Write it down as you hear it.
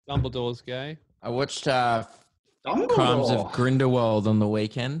Dumbledore's gay. I watched Dumbledore. Crimes of Grindelwald on the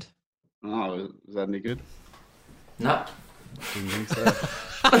weekend. Oh, is that any good? No. Didn't think so.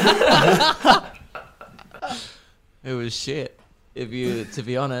 It was shit. To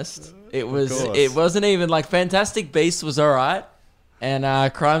be honest, it course. wasn't even like Fantastic Beasts was all right,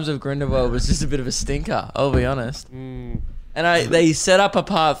 and Crimes of Grindelwald was just a bit of a stinker. I'll be honest. And they set up a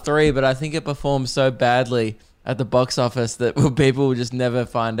part 3, but I think it performed so badly at the box office that people will just never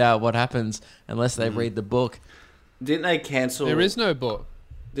find out what happens unless they read the book. Didn't they cancel? There is no book.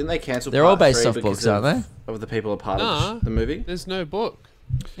 Didn't they cancel? They're all part based 3 off because books, aren't they? Of the people a part Nah. of the movie. There's no book.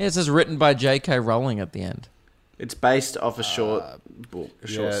 Yeah, it says written by J.K. Rowling at the end. It's based off a short book, a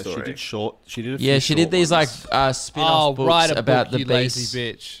short story. She did short. She did. She did these like spin-off books write a about book, the you beasts.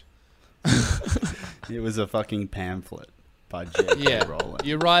 lazy bitch. It was a fucking pamphlet by J.K. Yeah, Rowling.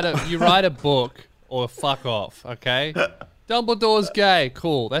 you write a book or fuck off. Okay. Dumbledore's gay.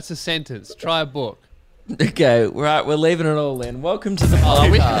 Cool. That's a sentence. Try a book. Okay, right, we're leaving it all in. Welcome to the Are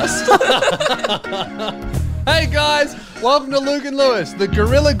we? podcast. Hey guys, welcome to Luke and Lewis, the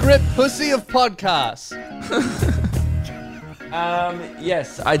gorilla grip pussy of podcasts.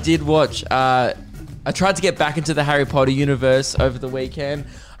 Yes, I did watch. I tried to get back into the Harry Potter universe over the weekend.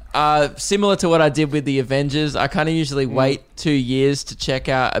 Similar to what I did with the Avengers, I kind of usually wait 2 years to check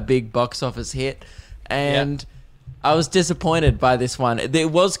out a big box office hit, and I was disappointed by this one.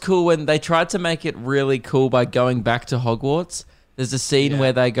 It was cool when they tried to make it really cool by going back to Hogwarts. There's a scene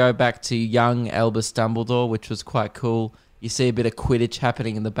where they go back to young Albus Dumbledore, which was quite cool. You see a bit of Quidditch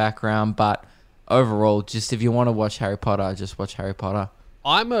happening in the background, but overall, just if you want to watch Harry Potter, just watch Harry Potter.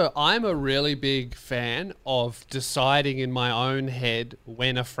 I'm a really big fan of deciding in my own head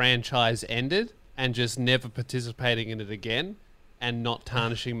when a franchise ended and just never participating in it again and not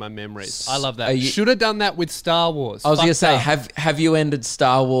tarnishing my memories. I love that. Should have done that with Star Wars. I was going to Fucked say, up. have you ended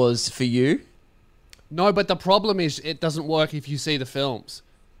Star Wars for you? No, but the problem is it doesn't work if you see the films.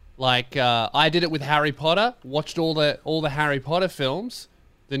 Like I did it with Harry Potter. Watched all the Harry Potter films,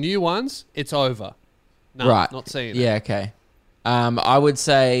 the new ones. It's over. No, Right. not seeing it. Yeah, okay. I would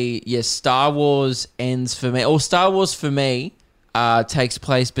say, yes, Star Wars ends for me. Or Star Wars for me takes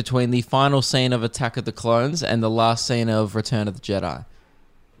place between the final scene of Attack of the Clones and the last scene of Return of the Jedi.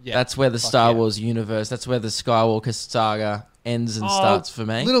 Yeah. That's where the Star Wars universe, that's where the Skywalker saga ends and starts for A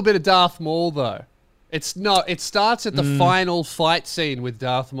me. little bit of Darth Maul though. It's not. It starts at the final fight scene with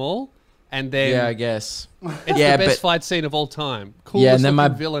Darth Maul, and then Yeah, I guess. it's Yeah, the best but- fight scene of all time. Yeah, Coolest and then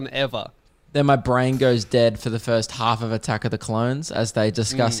looking villain ever. Then my brain goes dead for the first half of Attack of the Clones as they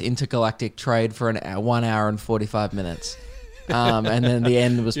discuss intergalactic trade for 1 hour and 45 minutes. And then the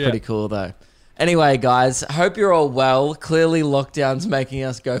end was pretty cool, though. Anyway, guys, hope you're all well. Clearly, lockdown's making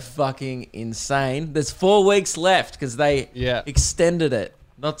us go fucking insane. There's 4 weeks left because they extended it.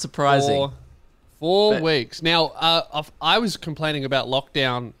 Not surprising. Four weeks. Now, I was complaining about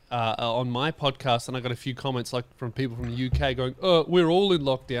lockdown on my podcast, and I got a few comments like from people from the UK going, "Oh, we're all in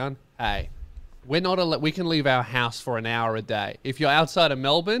lockdown." Hey, we're not. We can leave our house for an hour a day. If you're outside of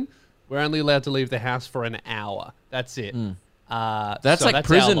Melbourne, we're only allowed to leave the house for an hour. That's it. That's like our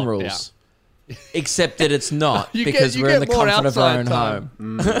prison lockdown. rules. Except that it's not You because get we're in the more comfort of our outside own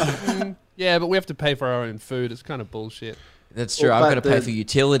time. home. Yeah, but we have to pay for our own food. It's kind of bullshit. That's true. Well, I've got but to pay the- for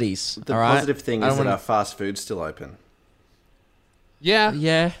utilities. The all right? positive thing I is don't that wanna- our fast food's still open. Yeah.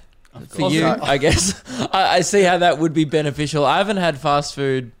 Yeah. For course. you, I guess. I see how that would be beneficial. I haven't had fast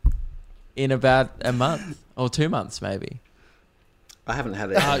food in about a month or 2 months, maybe. I haven't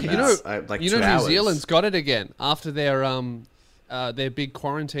had it. in You know, about, like you 2 know, hours. New Zealand's got it again after their big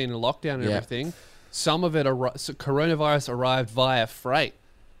quarantine and lockdown and Yeah. everything. Some of it, coronavirus arrived via freight.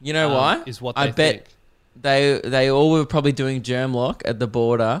 You know why? Is what I they bet think. they all were probably doing germ lock at the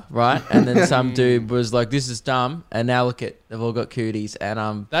border, right? And then some dude was like, "This is dumb," and now look at they've all got cooties,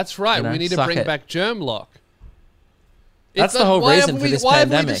 and That's right. you know, We need to suck bring it. back germ lock. That's the whole why reason haven't for we- this why haven't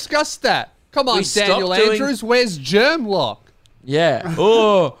pandemic. we discussed that? Come on, We stopped Daniel doing- Andrews. Where's germ lock? yeah.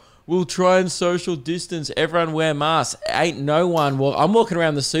 Oh, we'll try and social distance. Everyone wear masks. Ain't no one. I'm walking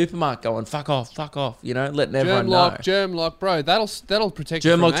around the supermarket going, "Fuck off, fuck off." You know, letting everyone know. Germ lock, bro. That'll protect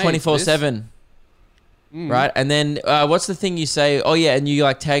you Germ from lock AIDS, 24/7. Right, and then what's the thing you say? Oh yeah, and you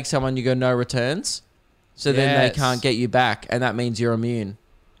like tag someone, you go no returns, so then they Yes. can't get you back, and that means you're immune.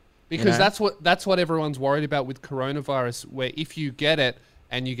 Because know? that's what everyone's worried about with coronavirus, where if you get it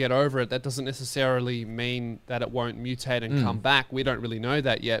and you get over it, that doesn't necessarily mean that it won't mutate and come back. We don't really know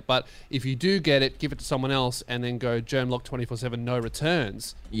that yet. But if you do get it, give it to someone else and then go germ lock 24/7, no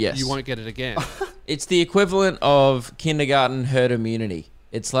returns, Yes. you won't get it again. It's the equivalent of kindergarten herd immunity.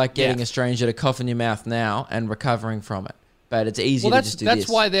 It's like getting Yeah. a stranger to cough in your mouth now and recovering from it. but it's easy Well, to just do this.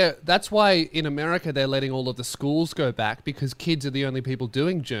 that's why in America they're letting all of the schools go back because kids are the only people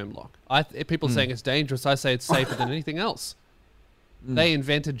doing germ lock. People saying it's dangerous. I say it's safer than anything else. They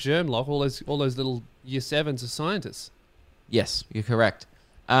invented germ lock. All those little year 7s are scientists. Yes, you're correct.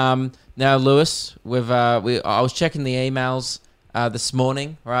 Now, Lewis, I was checking the emails this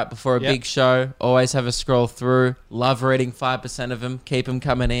morning, right before a big show. Always have a scroll through. Love reading 5% of them. Keep them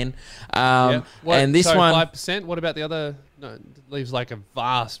coming in. And this one, 5%. What about the other? No, it leaves like a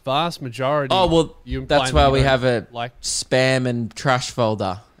vast majority. oh well, that's why we have a like spam and trash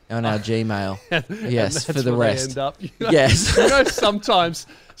folder on our Gmail. Yes, and for the where they rest. end up. Yes.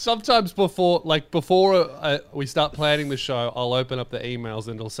 Sometimes before we start planning the show, I'll open up the emails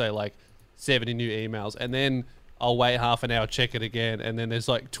and it'll say like 70 new emails, and then I'll wait half an hour, check it again, and then there's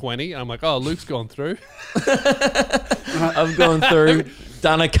like 20. And I'm like, oh, Luke's gone through. I've gone through.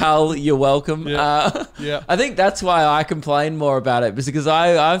 Done a cull. You're welcome. Yeah. I think that's why I complain more about it, because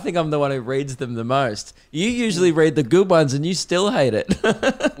I think I'm the one who reads them the most. You usually read the good ones and you still hate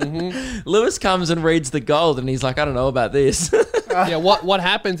it. Lewis comes and reads the gold and he's like, I don't know about this. Yeah. What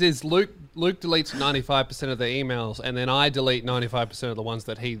happens is Luke deletes 95% of the emails, and then I delete 95% of the ones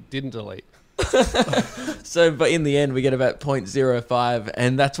that he didn't delete. So, but in the end, we get about 0.05,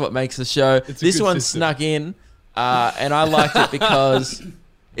 and that's what makes the show. This one snuck in, and I liked it because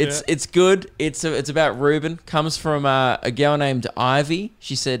it's good. It's about Ruben. Comes from a girl named Ivy.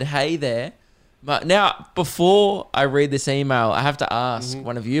 She said, "Hey there." But now, before I read this email, I have to ask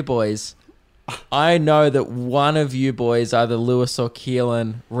one of you boys. I know that one of you boys, either Lewis or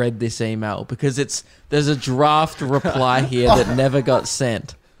Keelan, read this email because there's a draft reply here that never got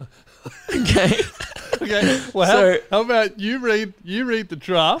sent. Okay. Well, how about you read the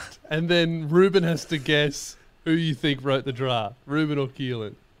draft, and then Ruben has to guess who you think wrote the draft, Ruben or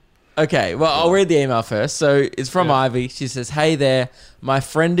Keelan. Okay, well, I'll read the email first. So it's from Ivy. She says, "Hey there, my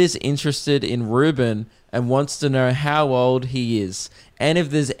friend is interested in Ruben and wants to know how old he is and if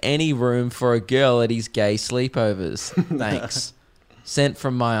there's any room for a girl at his gay sleepovers. Thanks." Sent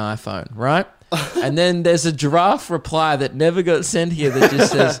from my iPhone, right? And then there's a draft reply that never got sent here that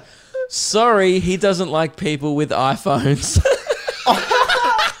just says, "Sorry, he doesn't like people with iPhones."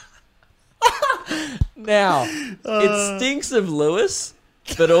 Now, it stinks of Lewis,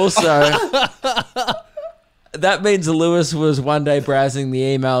 but also that means Lewis was one day browsing the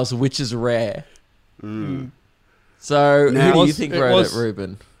emails, which is rare. So, who do you think wrote it,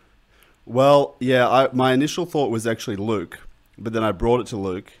 Ruben? Well, yeah, my initial thought was actually Luke, but then I brought it to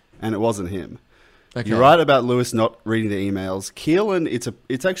Luke, and it wasn't him. Okay. You're right about Lewis not reading the emails. Keelan,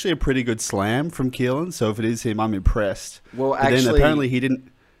 it's actually a pretty good slam from Keelan, so if it is him, I'm impressed. Well, but actually, then apparently he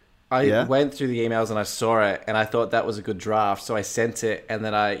didn't. I went through the emails and I saw it, and I thought that was a good draft, so I sent it, and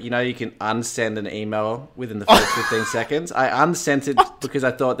then you can unsend an email within the first 15 seconds. I unsent it because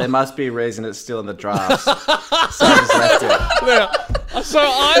I thought there must be a reason it's still in the drafts, so I just left it. Yeah. So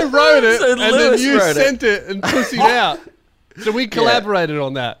I wrote it, So and then Lewis you wrote sent it and pussied out. So we collaborated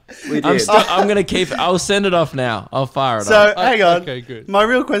on that. We did. I'm going to keep it. I'll send it off now. I'll fire it off. So, hang on. Okay, good. My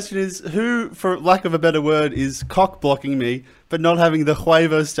real question is, who, for lack of a better word, is cock-blocking me, but not having the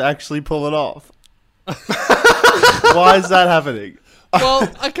huevos to actually pull it off? Why is that happening? Well,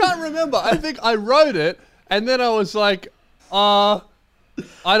 I can't remember. I think I wrote it, and then I was like, I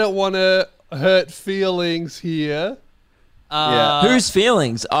don't want to hurt feelings here. Whose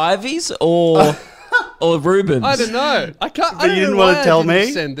feelings? Ivy's or Ruben's? I don't know. I can't. But you didn't want to tell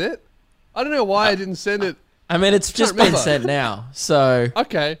me? Send it. I don't know why I didn't send it. I mean, it's just been sent now, so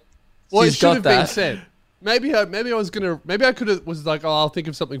Okay. Well, She's it should got have been that. sent. Maybe I could have was like, oh, I'll think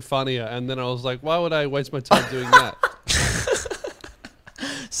of something funnier, and then I was like, why would I waste my time doing that?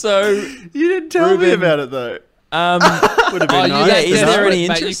 so You didn't tell me Ruben, about it, though. Would have been Oh, nice. yeah, is there any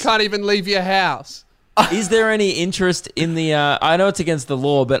mate, you interest? can't even leave your house. Is there any interest in the? I know it's against the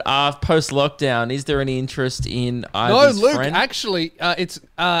law, but post lockdown, is there any interest in Ivy's No, Luke. friend? Actually, it's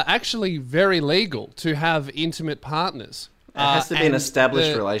actually very legal to have intimate partners. It has to be an and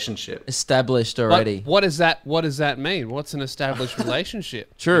established relationship. Established But already. what does that mean? What's an established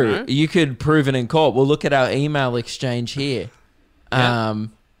relationship? True. You know? You could prove it in court. We'll look at our email exchange here. Yeah.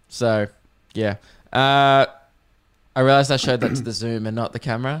 So, yeah. I realized I showed that to the Zoom and not the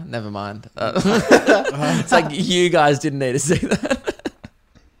camera. Never mind. It's like you guys didn't need to see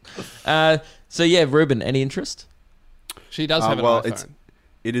that. So, yeah, Ruben, any interest? She does have an well, iPhone.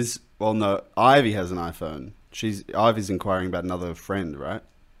 it is. Well, no. Ivy has an iPhone. Ivy's inquiring about another friend, right?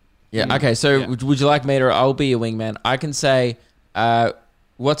 Yeah. Okay. So, Yeah. would you like me to? I'll be your wingman. I can say,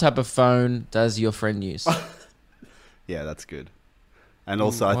 what type of phone does your friend use? Yeah, that's good. And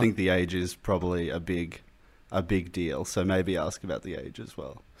also, I think the age is probably a big a big deal. So maybe ask about the age as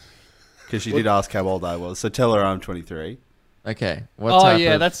well. Because she did ask how old I was. So tell her I'm 23. Okay.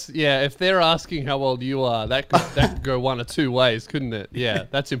 If they're asking how old you are, that could go one or two ways, couldn't it? Yeah,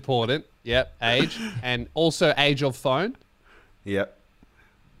 that's important. Yep, age. And also age of phone. Yep.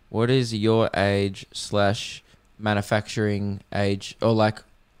 What is your age / manufacturing age, or like,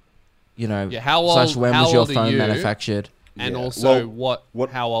 how old, / when was your phone manufactured? And also,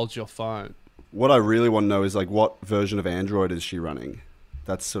 how old's your phone? What I really want to know is like, what version of Android is she running?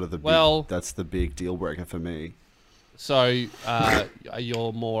 That's sort of that's the big deal breaker for me. So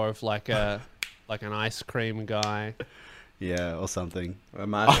you're more of like an ice cream guy. Yeah, or something. A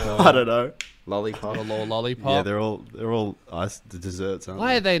marshmallow. I don't know. Lollipop. A little lollipop. Yeah, they're all the desserts, aren't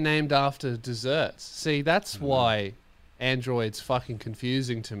Why they? are they named after desserts? See, that's why Android's fucking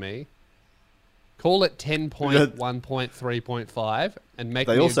confusing to me. Call it 10.1.3.5 and make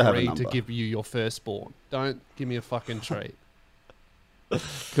They me also have a agree to number. give you your firstborn. Don't give me a fucking treat.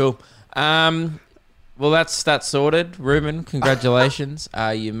 Cool. Well, that's sorted. Ruben, congratulations.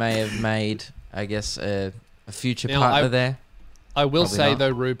 You may have made, I guess, a future partner there. I will Probably say not. though,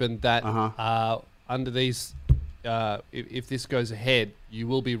 Ruben, that under these, if this goes ahead, you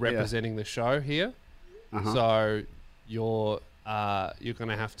will be representing the show here. So you're going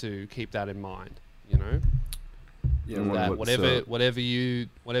to have to keep that in mind. Yeah, That whatever you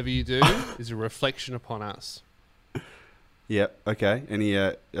do is a reflection upon us. Yep. Okay. Any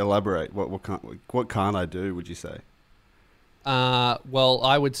elaborate? What can't I do? Would you say? Well,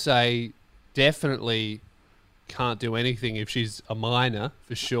 I would say definitely can't do anything if she's a minor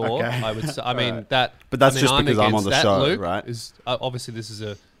for sure. Okay. I would say. I mean Right. that. But that's I mean, just because I'm on against the show, Luke, right? Is obviously this is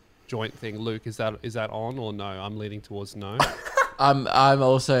a joint thing. Luke, is that on or no? I'm leaning towards no. I'm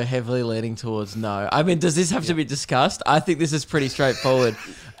also heavily leaning towards no. I mean, does this have to be discussed? I think this is pretty straightforward.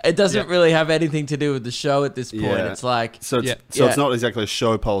 It doesn't really have anything to do with the show at this point. Yeah. It's like, So it's not exactly a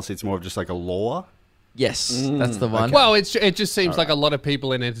show policy. It's more of just like a law. yes, that's the one. Well, it just seems like a lot of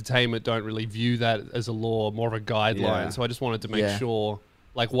people in entertainment don't really view that as a law, more of a guideline. Yeah. So I just wanted to make sure,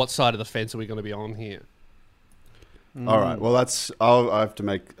 like, what side of the fence are we going to be on here? All right. Well, I have to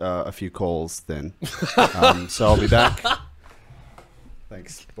make a few calls then. So I'll be back.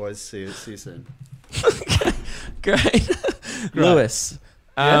 Thanks, boys. See you soon. Great. Lewis,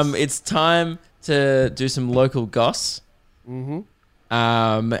 it's time to do some local goss.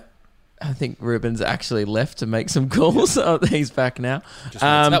 I think Ruben's actually left to make some calls. Oh, he's back now.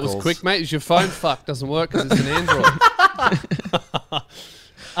 That was quick, mate. Is your phone fucked? Doesn't work because it's an Android.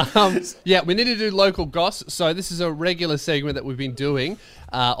 We need to do local goss. So this is a regular segment that we've been doing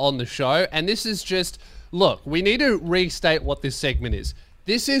on the show. And this is just, look, we need to restate what this segment is.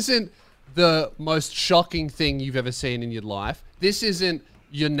 This isn't the most shocking thing you've ever seen in your life. This isn't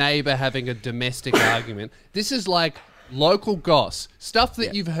your neighbor having a domestic argument. This is like local goss. Stuff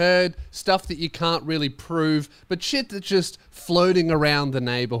that you've heard, stuff that you can't really prove, but shit that's just floating around the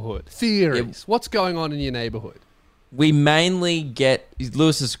neighborhood. Theories. What's going on in your neighborhood? We mainly get,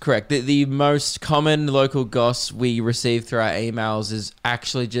 Lewis is correct, the most common local goss we receive through our emails is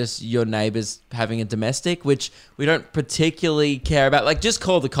actually just your neighbors having a domestic, which we don't particularly care about. Like, just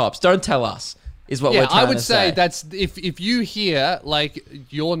call the cops. Don't tell us, is what we're trying to say. I would say that's, if you hear, like,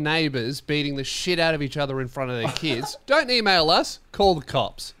 your neighbors beating the shit out of each other in front of their kids, don't email us, call the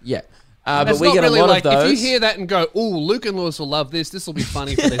cops. Yeah. But That's we not get really a lot like, of those. if you hear that and go, ooh, Luke and Lewis will love this will be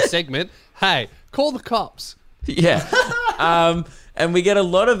funny for their segment, hey, call the cops. Yeah. And we get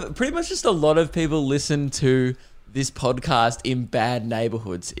pretty much just a lot of people listen to this podcast in bad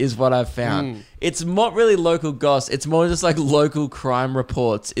neighborhoods is what I've found. It's not really local goss. It's more just like local crime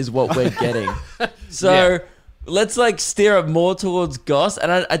reports is what we're getting. So let's like steer it more towards goss.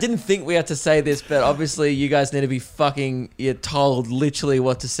 And I didn't think we had to say this, but obviously you guys need to be you're told literally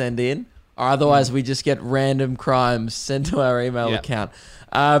what to send in, or otherwise we just get random crimes sent to our email account.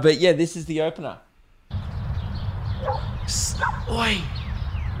 But yeah, this is the opener. Oi!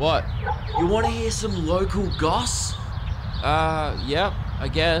 What? You want to hear some local goss? Yep, I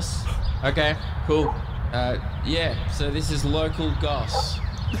guess. Okay, cool. So this is local goss.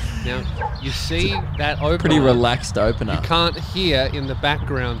 Now, you see that opener. Pretty relaxed opener. You can't hear in the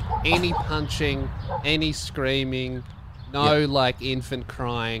background any punching, any screaming, no like infant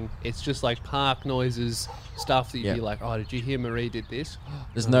crying. It's just like park noises, stuff that you'd be like, oh, did you hear Marie did this?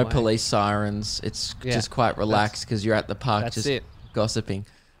 There's no police sirens. It's just quite relaxed because you're at the park just gossiping.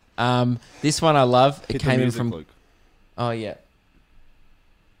 This one I love. It came in from... Luke. Oh, yeah.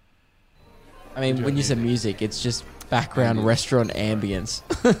 I mean, when you say music, it's just background restaurant ambience.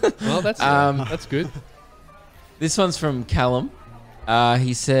 Well, that's good. This one's from Callum.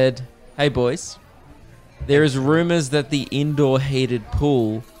 He said, "Hey boys, There is rumors that the indoor heated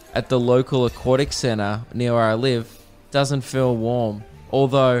pool at the local aquatic centre near where I live doesn't feel warm,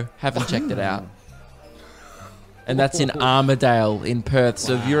 although haven't checked it out. And that's in Armadale in Perth.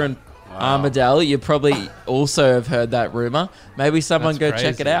 So if you're in Armadale, you probably also have heard that rumor. Maybe someone That's go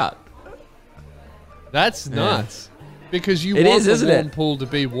check it crazy. out. That's nuts. Because you It want is, the isn't warm it? pool to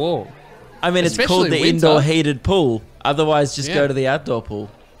be warm. I mean, it's Especially called the winter. indoor heated pool. Otherwise, just Yeah. go to the outdoor pool.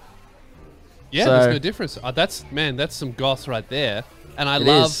 Yeah, So- there's no difference. That's some goss right there. And I It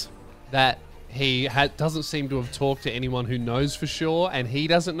love is. that he doesn't seem to have talked to anyone who knows for sure, and he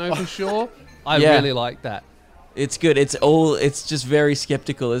doesn't know for sure. I Yeah. really like that. It's good. It's just very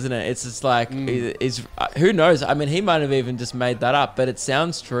skeptical, isn't it? It's just like, is who knows? I mean, he might have even just made that up, but it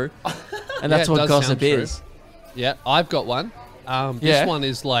sounds true. And that's Yeah, it what does gossip sound true. is. Yeah, I've got one. Yeah.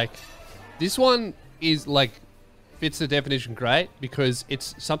 This one is like fits the definition great because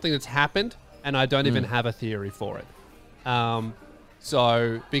it's something that's happened and I don't even have a theory for it.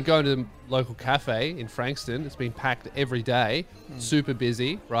 So been going to the local cafe in Frankston. It's been packed every day, super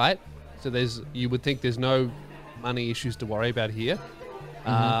busy, right? So you would think there's no money issues to worry about here.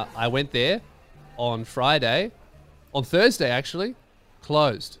 I went there on Thursday actually,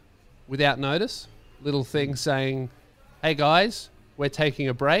 closed without notice. Little thing saying, "Hey guys, we're taking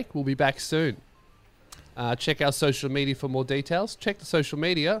a break. We'll be back soon. Check our social media for more details." Check the social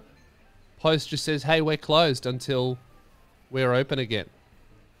media. Post just says, "Hey, we're closed until we're open again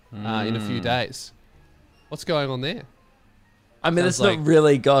in a few days." What's going on there? I mean, Sounds it's like- not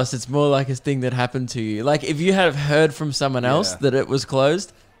really goss. It's more like a thing that happened to you. Like, if you had heard from someone else Yeah. that it was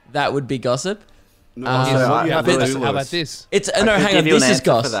closed, that would be gossip. No, Also, so I- you have but- to do, How about Lewis. this? It's I no, could hang on. give you an This is answer for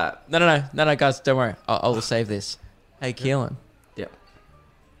goss. that. No, guys, don't worry. I'll save this. Hey, Keelan, Yep.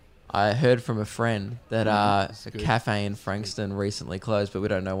 I heard from a friend that a good. cafe in Frankston recently closed, but we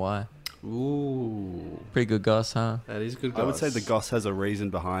don't know why. Ooh, Pretty good goss, huh? that is good. I would say goss. the goss has a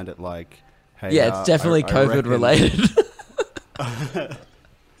reason behind it. Like, hey, Yeah, it's definitely I COVID reckon- related.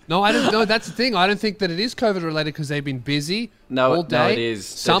 No, I don't know. That's the thing. I don't think that it is COVID related because they've been busy No, all no, day. it is.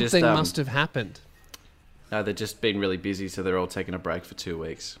 They're Something just, must have happened. No, they've just been really busy, so they're all taking a break for 2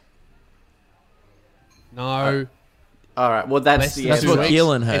 weeks. No, All right. Well, that's less the than That's 2 what weeks.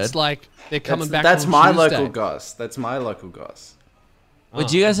 Keelan heard. It's like they're coming back. That's on my Tuesday. local goss. That's my local goss. Well,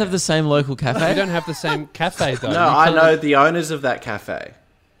 do you guys have the same local We cafe? don't have the same cafe though. No, You I can't- know the owners of that cafe.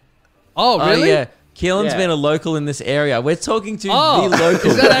 Oh, really? Oh, yeah. Keelan's Yeah. been a local in this area. We're talking to Oh, the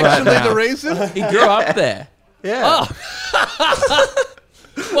local is that right actually now. the reason? He grew up there. Yeah.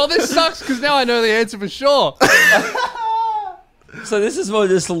 Well, this sucks because now I know the answer for sure. So this is more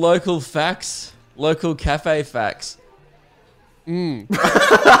just local facts, local cafe facts.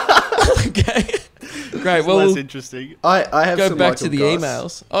 Okay. Great. Well, Less we'll interesting. I have go some back to local the goss.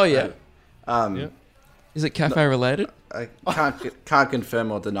 emails. Oh, yeah. Yeah. Is it cafe related? I can't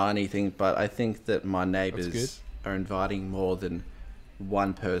confirm or deny anything, but I think that my good. neighbours are inviting more than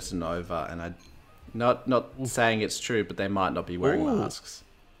one person over, and I not saying it's true, but they might not be wearing Ooh. masks.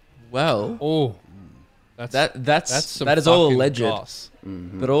 Well, Oh, that's that's some that is all fucking alleged, goss.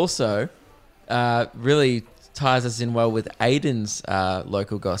 but also really ties us in well with Aiden's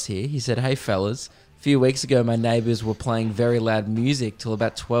local goss here. He said, "Hey fellas, a few weeks ago my neighbours were playing very loud music till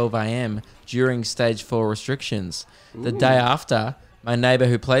about 12 a.m. during stage 4 restrictions. The day after, my neighbour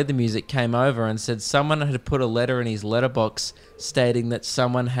who played the music came over and said someone had put a letter in his letterbox stating that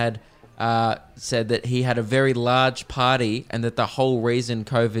someone had said that he had a very large party and that the whole reason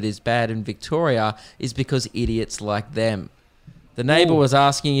COVID is bad in Victoria is because idiots like them. The neighbour was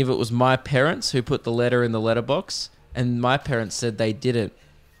asking if it was my parents who put the letter in the letterbox, and my parents said they didn't.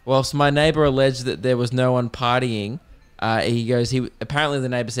 Whilst my neighbour alleged that there was no one partying, apparently the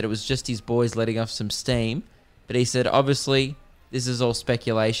neighbour said it was just his boys letting off some steam, but he said, obviously, this is all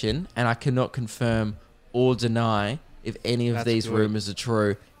speculation, and I cannot confirm or deny if any of That's these good. rumours are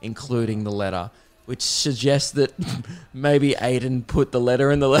true, including the letter, which suggests that maybe Aiden put the letter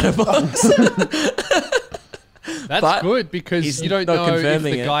in the letterbox. That's But good because he's you don't not know if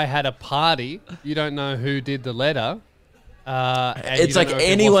confirming the it. guy had a party. You don't know who did the letter. And It's you like don't know if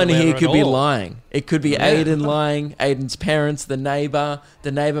it anyone was a here letter could at be all. lying. It could be Aiden lying, Aiden's parents, the neighbour.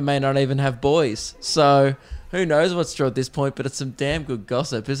 The neighbour may not even have boys. So who knows what's true at this point, but it's some damn good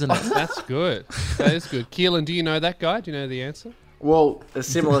gossip, isn't it? That's good. That is good. Keelan, do you know that guy? Do you know the answer? Well, a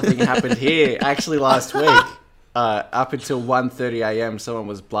similar thing happened here actually last week. Up until 1:30 a.m., someone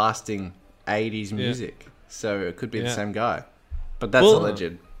was blasting 80s music, so it could be the Yeah. same guy, but that's Well,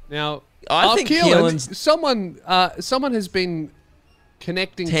 alleged. Now, I think Keelan, Keelan's- someone has been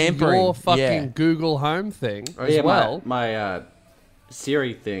connecting Tampering, to your fucking yeah. Google Home thing Oh as yeah, well. my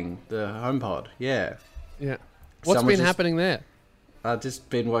Siri thing, the HomePod. Yeah, Yeah. What's Someone been just- happening there? I've just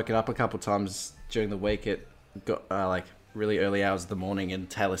been woken up a couple times during the week at like really early hours of the morning, and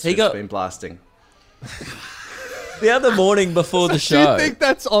Taylor Swift's got- been blasting. The other morning before the Do show. you think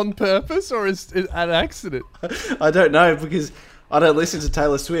that's on purpose or is it an accident? I don't know, because I don't listen to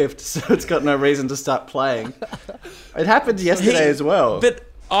Taylor Swift, so it's got no reason to start playing. It happened yesterday as well. But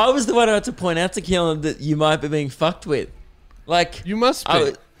I was the one who had to point out to Keelan that you might be being fucked with. Like, You must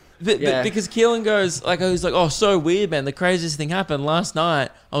be. Yeah. because Keelan goes, like, I was like, oh, so weird, man. The craziest thing happened last night.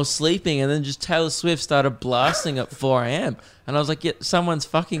 I was sleeping, and then just Taylor Swift started blasting at 4 a.m. And I was like, yeah, someone's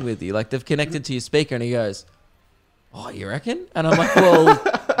fucking with you. Like, they've connected to your speaker. And he goes, oh, you reckon? And I'm like, well,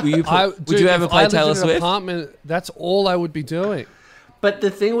 would you ever play Taylor in an Swift? apartment, that's all I would be doing. But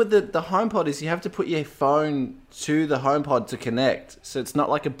the thing with the HomePod is you have to put your phone to the HomePod to connect, so it's not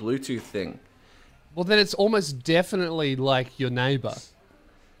like a Bluetooth thing. Well, then it's almost definitely like your neighbor.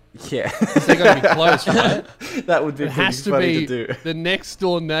 Yeah, They're going to be close, right? that would be It pretty has to funny be to do. the next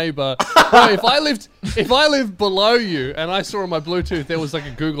door neighbor. Bro, if I lived below you and I saw on my Bluetooth there was like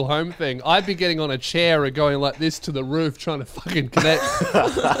a Google Home thing, I'd be getting on a chair and going like this to the roof trying to fucking connect.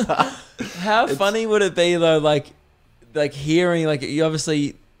 How funny would it be, though, like hearing, like, you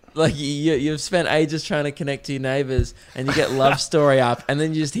obviously, like, you've spent ages trying to connect to your neighbors, and you get Love Story up, and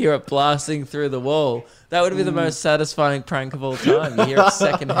then you just hear it blasting through the wall. That would be the most satisfying prank of all time. You hear it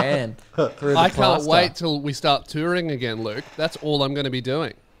secondhand through the I can't plaster. wait till we start touring again, Luke. That's all I'm going to be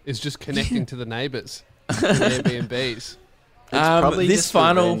doing is just connecting to the neighbors, the Airbnbs. It's probably this just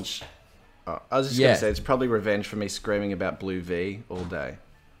final- revenge. Oh, I was just Yeah. going to say, it's probably revenge for me screaming about Blue V all day.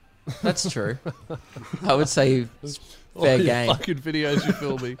 That's true. I would say All fair your game. fucking videos you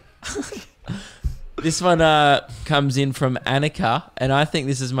filming. This one comes in from Annika, and I think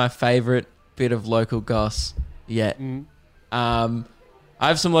this is my favourite bit of local goss yet. I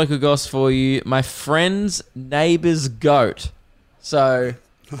have some local goss for you. My friend's neighbour's goat. So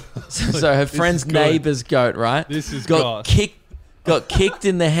her friend's is good. neighbour's goat, right? This is got goss. got kicked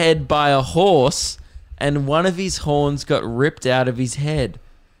in the head by a horse, and one of his horns got ripped out of his head.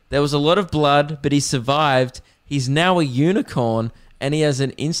 There was a lot of blood, but he survived. He's now a unicorn, and he has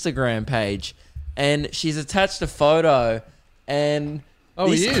an Instagram page. And she's attached a photo, and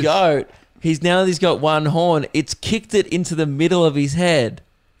Oh, he this is. goat, he's got one horn. It's kicked it into the middle of his head.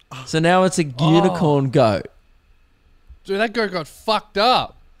 So now it's a unicorn goat. Dude, that guy got fucked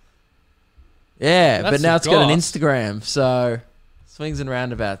up. Yeah, That's but now a it's got an goss. Instagram. So swings and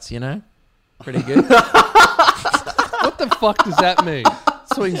roundabouts, you know? Pretty good. What the fuck does that mean?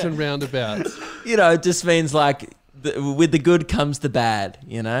 Swings and roundabouts. You know, it just means like with the good comes the bad,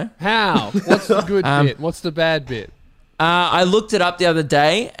 you know? How? What's the good bit? What's the bad bit? I looked it up the other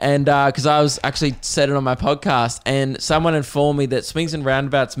day, and because I was actually said it on my podcast, and someone informed me that swings and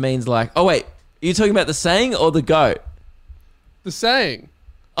roundabouts means like, oh wait, are you talking about the saying or the goat? The saying.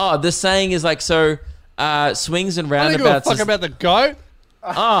 Oh, the saying is like, so swings and I don't give a roundabouts. fuck about the goat.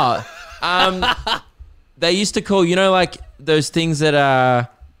 They used to call, you know, like those things that are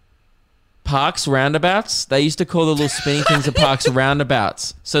parks roundabouts. They used to call the little spinning things at parks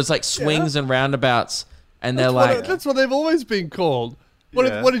roundabouts. So it's like swings and roundabouts, and they're like, That's what they've always been called. What,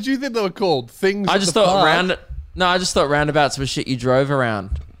 Yeah. what did you think they were called? Things. I at just the thought park? I just thought roundabouts were shit you drove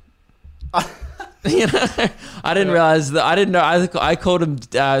around. You know, I didn't realize that. I didn't know. I called them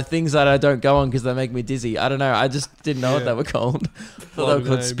things that I don't go on because they make me dizzy. I don't know. I just didn't know what they were called. Thought they were Long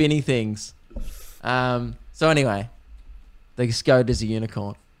called name. spinny things. So anyway, the goat is a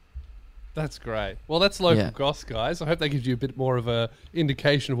unicorn. That's great. Well, that's local Yeah. goss, guys. I hope that gives you a bit more of a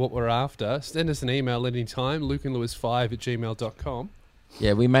indication of what we're after. Send us an email anytime, lukeandlewis5@gmail.com.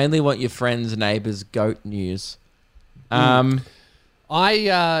 Yeah, we mainly want your friends, neighbours, goat news. Are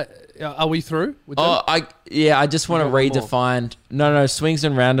we through with them? I just want to got one more. redefine. No, swings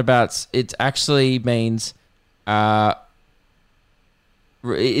and roundabouts. It actually means,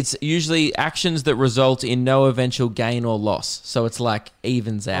 it's usually actions that result in no eventual gain or loss. So it's like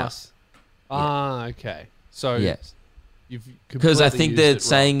evens out. Us. Ah, okay. So Yes, you've because I completely think used the it wrong.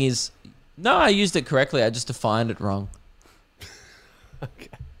 saying is, no, I used it correctly. I just defined it wrong. Okay.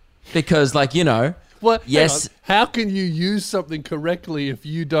 Because, like, you know, What? Yes. How can you use something correctly if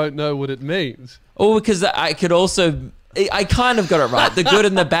you don't know what it means? or because I could also. I kind of got it right. The good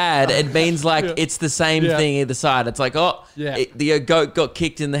and the bad, it means like Yeah. it's the same Yeah. thing either side. It's like, Yeah. the goat got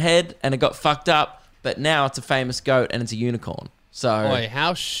kicked in the head and it got fucked up, but now it's a famous goat and it's a unicorn. So, Boy,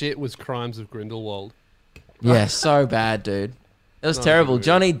 how shit was Crimes of Grindelwald? yeah, so bad, dude. It was Not terrible. good.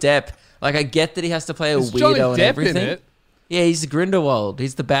 Johnny Depp, like, I get that he has to play a Is weirdo Johnny and Depp everything. in it? Yeah, he's Grindelwald.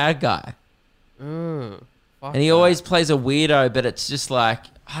 He's the bad guy. Oh, fuck And he that. always plays a weirdo, but it's just like,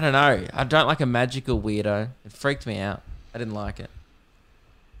 I don't know. I don't like a magical weirdo. It freaked me out. I didn't like it.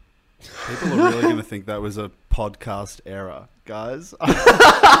 People are really going to think that was a podcast error, guys.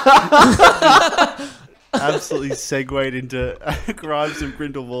 Absolutely segued into Grimes and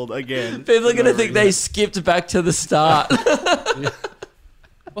Grindelwald again. People are going to think they skipped back to the start. Yeah.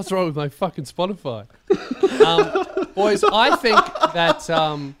 What's wrong with my fucking Spotify? Boys, I think that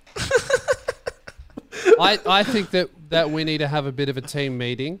I think that we need to have a bit of a team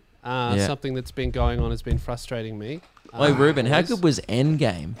meeting. Something that's been going on has been frustrating me. Wait, Ruben, how good was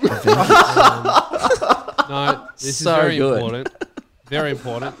Endgame? No, this So is very good. important. Very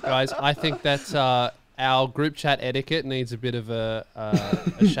important, guys. I think that our group chat etiquette needs a bit of a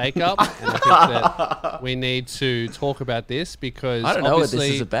shake-up, and I think that we need to talk about this because I don't know what this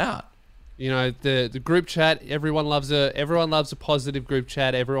obviously, is about. you know, the group chat. Everyone loves a positive group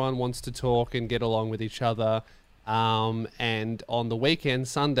chat. Everyone wants to talk and get along with each other. And on the weekend,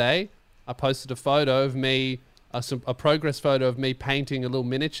 Sunday, I posted a photo of me, a progress photo of me painting a little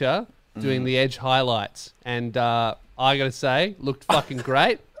miniature, doing the edge highlights, and I gotta say, looked fucking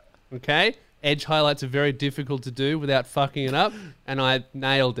great. Okay, edge highlights are very difficult to do without fucking it up, and I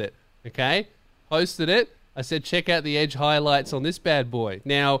nailed it. Okay, posted it. I said, check out the edge highlights on this bad boy.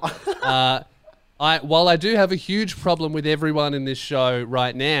 Now, while I do have a huge problem with everyone in this show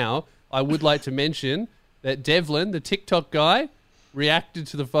right now, I would like to mention that Devlin, the TikTok guy, reacted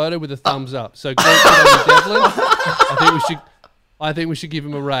to the photo with a thumbs up. So great job on you, Devlin. I think we should give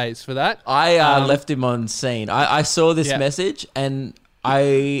him a raise for that. I left him on scene. I saw this message and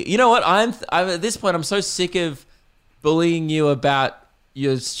you know what? I'm at this point, I'm so sick of bullying you about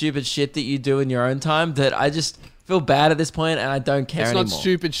your stupid shit that you do in your own time that I just feel bad at this point and I don't care anymore. It's not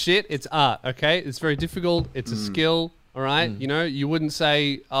stupid shit. It's art, okay? It's very difficult. It's a skill, all right? You know, you wouldn't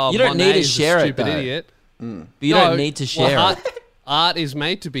say, oh, You don't need to is share a it, stupid though. idiot. But you don't need to share it. Art is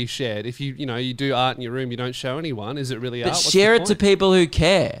made to be shared. If you do art in your room, you don't show anyone. Is it really art? But What's share the it to point? people who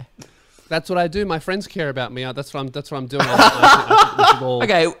care. That's what I do. My friends care about me. That's what I'm doing. I think we should all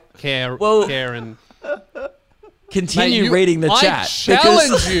Okay, care and continue Mate, reading the I chat.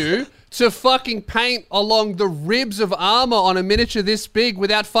 challenge you to fucking paint along the ribs of armor on a miniature this big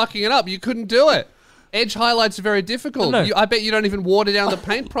without fucking it up. You couldn't do it. Edge highlights are very difficult. No. I bet you don't even water down the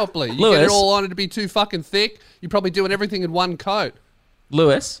paint properly. You get Lewis. it all on it to be too fucking thick. You're probably doing everything in one coat.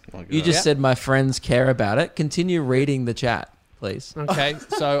 Lewis, you just Yeah. said my friends care about it. Continue reading the chat, please. Okay,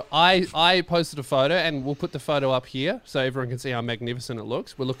 so I posted a photo, and we'll put the photo up here so everyone can see how magnificent it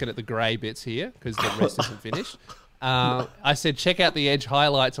looks. We're looking at the grey bits here because the rest isn't finished. I said, check out the edge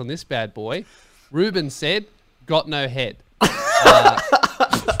highlights on this bad boy. Ruben said, got no head.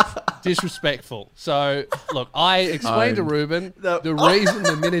 Disrespectful. So look, I explained to Ruben the reason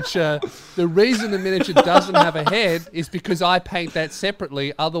the miniature doesn't have a head is because I paint that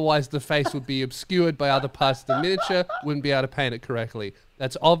separately. Otherwise, the face would be obscured by other parts of the miniature. Wouldn't be able to paint it correctly.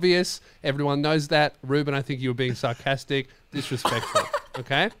 That's obvious. Everyone knows that. Ruben, I think you were being sarcastic, disrespectful.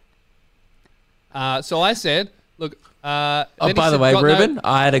 Okay. So I said, look. Oh, by the way, Ruben,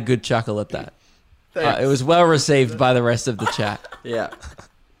 I had a good chuckle at that. It was well received by the rest of the chat. Yeah.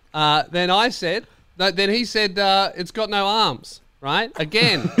 Then I said, then he said, it's got no arms, right?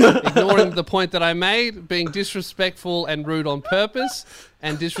 Again, ignoring the point that I made, being disrespectful and rude on purpose,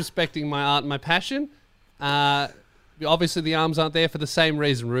 and disrespecting my art and my passion. Obviously, the arms aren't there for the same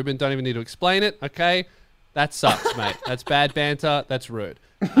reason, Ruben. Don't even need to explain it, okay? That sucks, mate. That's bad banter. That's rude.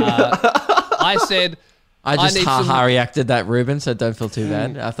 I said... I just reacted that, Ruben, so don't feel too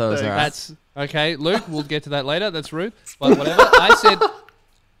bad. I thought it was all right. That's okay, Luke. We'll get to that later. That's rude, but whatever. I said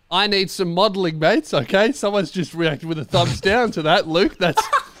I need some modelling, mates. Okay, someone's just reacted with a thumbs down to that, Luke. That's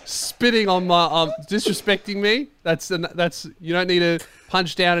spitting on my disrespecting me. That's you don't need to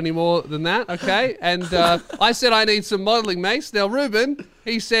punch down any more than that. Okay, and I said I need some modelling, mates. Now Ruben,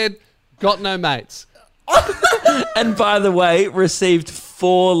 he said, got no mates. And by the way, received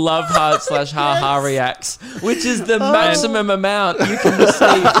 4 love hearts / ha reacts, which is the maximum amount you can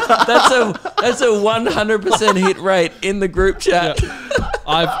receive. That's a 100% hit rate in the group chat. Yeah.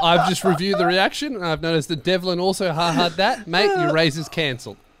 I've just reviewed the reaction, and I've noticed that Devlin also ha-ha'd that. Mate, your raise is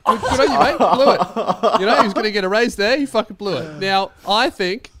cancelled. Good on you, mate. Blew it. You know, he was going to get a raise there. You fucking blew it. Now, I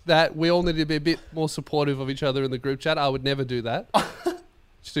think that we all need to be a bit more supportive of each other in the group chat. I would never do that.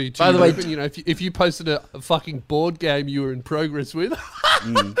 So By the way, you know, if you posted a fucking board game you were in progress with,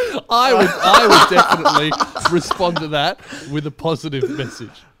 I would definitely respond to that with a positive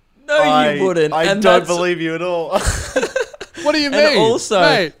message. No, you wouldn't. I don't believe you at all. What do you mean? And also,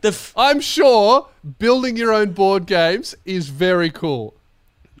 mate, I'm sure building your own board games is very cool.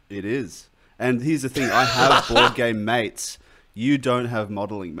 It is. And here's the thing. I have board game mates. you don't have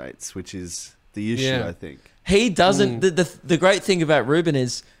modeling mates, which is the issue, Yeah. I think. He doesn't. The great thing about Ruben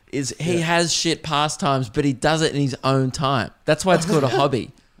is he has shit pastimes, but he does it in his own time. That's why it's called a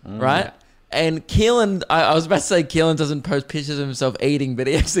hobby, right? And Keelan, I was about to say Keelan doesn't post pictures of himself eating, but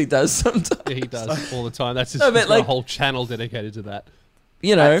he actually does sometimes. Yeah, he does all the time. That's his, No, but he's got a like- whole channel dedicated to that.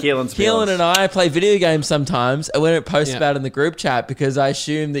 You know, At Keelan's Keelan Meals. and I play video games sometimes, and we don't post Yeah. about it in the group chat because I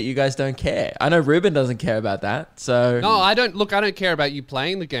assume that you guys don't care. I know Ruben doesn't care about that, so No, I don't. Look, I don't care about you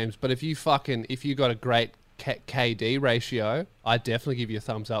playing the games, but if you got a great KD ratio, I'd definitely give you a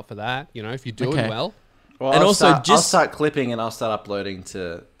thumbs up for that. You know, if you're doing Okay. well. Well, And I'll also start, I'll just- start clipping and I'll start uploading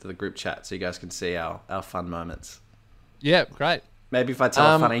to the group chat so you guys can see our fun moments. Yeah, great. Maybe if I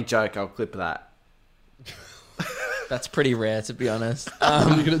tell a funny joke, I'll clip that. that's pretty rare, to be honest.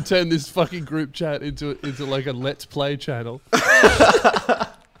 You're gonna turn this fucking group chat into like a Let's Play channel.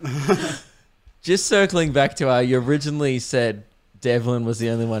 Just circling back to you originally said Devlin was the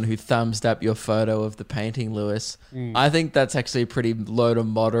only one who thumbs up your photo of the painting, Lewis. I think that's actually a pretty low to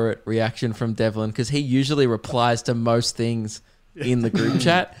moderate reaction from Devlin because he usually replies to most things in the group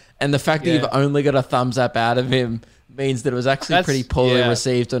chat. And the fact that Yeah. you've only got a thumbs up out of him means that it was actually That's- pretty poorly yeah.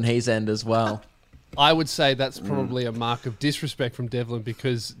 received on his end as well. I would say that's probably a mark of disrespect from Devlin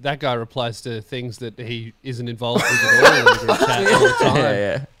because that guy replies to things that he isn't involved with at all in the group chat all the time.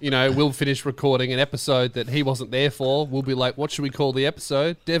 Yeah. You know, we'll finish recording an episode that he wasn't there for. We'll be like, what should we call the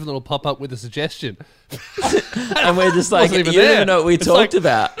episode? Devlin will pop up with a suggestion. And we're just like, you Wasn't don't even there. even know what we It's talked like-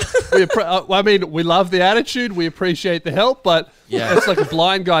 about. I mean, we love the attitude. We appreciate the help, but Yeah. it's like a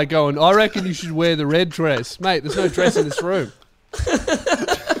blind guy going, I reckon you should wear the red dress. Mate, there's no dress in this room.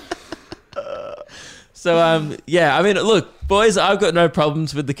 So, yeah, I mean, look, boys, I've got no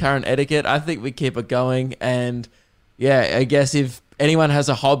problems with the current etiquette. I think we keep it going. And, yeah, I guess if anyone has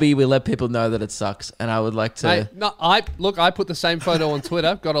a hobby, we let people know that it sucks. And I would like to... Hey, no, I put the same photo on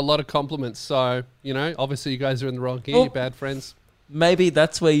Twitter. Got a lot of compliments. So, you know, obviously you guys are in the wrong here, Well- you bad friends. Maybe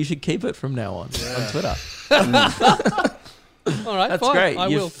that's where you should keep it from now on Twitter. All right, That's fine. great. I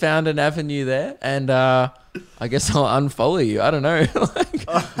You've will. found an avenue there. And I guess I'll unfollow you. I don't know.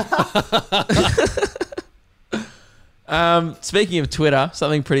 Speaking of Twitter,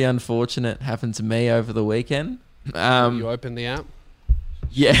 something pretty unfortunate happened to me over the weekend. You open the app.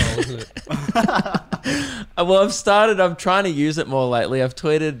 Yeah. Oh, isn't it? Well, I'm trying to use it more lately. I've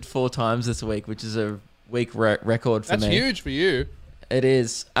tweeted 4 times this week, which is a week record for That's me. huge for you. It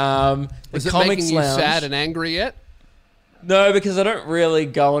is. Is it making you sad and angry yet? No, because I don't really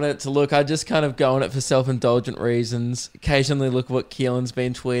go on it to look. I just kind of go on it for self-indulgent reasons. Occasionally look what Keelan's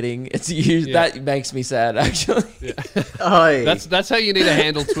been tweeting. That makes me sad, actually. Oi. That's how you need to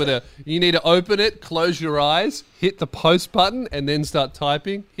handle Twitter. You need to open it, close your eyes, hit the post button, and then start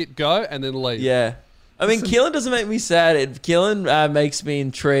typing. Hit go, and then leave. Yeah. I mean, Keelan doesn't make me sad. Keelan makes me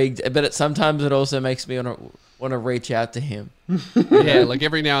intrigued, but sometimes it also makes me want to reach out to him. Yeah, like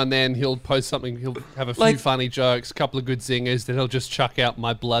every now and then he'll post something. He'll have a few Like- funny jokes, a couple of good zingers. Then he'll just chuck out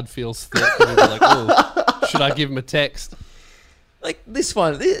 "My blood feels thick." And we'll be like, "Oh, should I give him a text?" Like this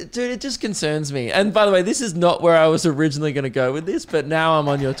one, dude, it just concerns me. And by the way, this is not where I was originally going to go with this, but now I'm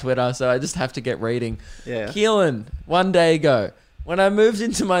on your Twitter, so I just have to get reading. Yeah. Keelan, one day ago, when I moved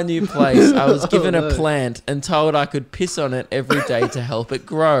into my new place, I was given a plant and told I could piss on it every day to help it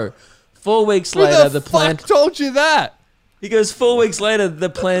grow. 4 weeks later, the plant... fuck told you that? He goes, 4 weeks later, the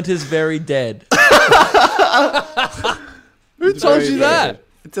plant is very dead. Who told you that?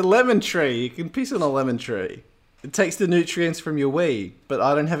 It's a lemon tree. You can piss on a lemon tree. It takes the nutrients from your wee, but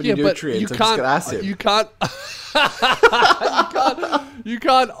I don't have any Yeah, but nutrients. you I've just can't. got acid. You can't. You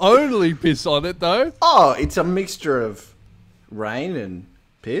can't only piss on it though. Oh, it's a mixture of rain and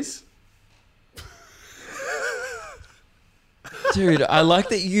piss. Dude, I like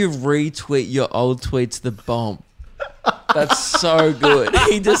that you retweet your old tweets the bomb. That's so good.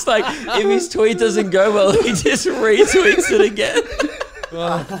 He just like, if his tweet doesn't go well, he just retweets it again.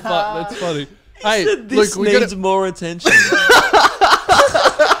 Oh, fuck, that's funny. Hey, This look, we needs gotta. more attention.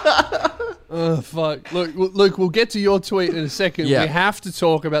 Oh, fuck. Look, we'll get to your tweet in a second. Yeah. We have to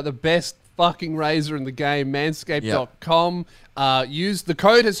talk about the best fucking razor in the game, manscaped.com. Use the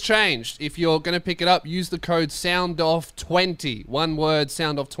code has changed. If you're going to pick it up, use the code SOUNDOFF20. One word,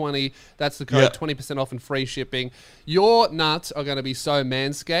 SOUNDOFF20. That's the code, 20% off and free shipping. Your nuts are going to be so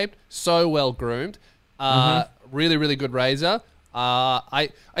manscaped, so well groomed. Really, really good razor.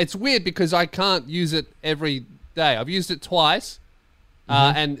 It's weird because I can't use it every day. I've used it twice.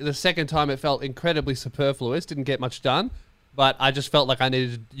 And the second time it felt incredibly superfluous, didn't get much done, but I just felt like I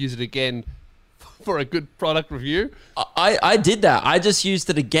needed to use it again for a good product review. I did that. I just used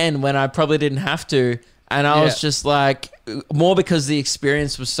it again when I probably didn't have to. And I was just like, more because the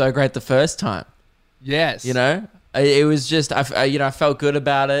experience was so great the first time. Yes. You know, it was just, I felt good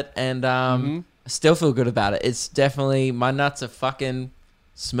about it, and I still feel good about it. It's definitely, my nuts are fucking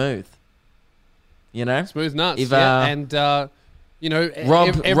smooth. You know? Smooth nuts. If, and, you know,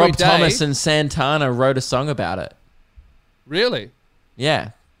 Rob every day, Thomas and Santana wrote a song about it. Really?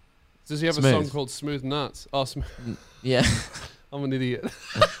 Yeah. Does he have a song called Smooth Nuts? Oh, Yeah. I'm an idiot.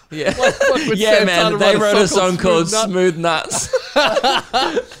 Yeah. Yeah, man. They wrote a song called Smooth Nuts.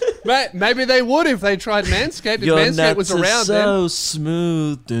 Maybe they would if they tried Manscaped. If Manscaped was around then. So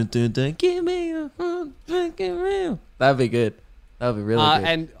smooth. Dun, dun, dun. Give me a real. That'd be good. That'd be really good.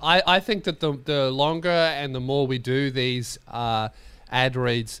 And I think that the longer and the more we do these ad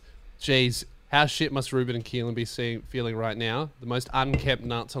reads, geez, how shit must Ruben and Keelan be feeling right now? The most unkept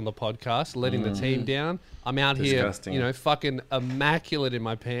nuts on the podcast, letting the team down. I'm out Disgusting. here, fucking immaculate in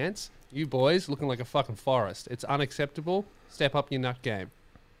my pants. You boys looking like a fucking forest. It's unacceptable. Step up your nut game.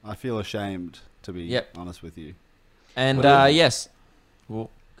 I feel ashamed, to be honest with you. And yes,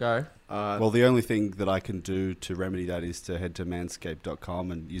 we'll go. Well, the only thing that I can do to remedy that is to head to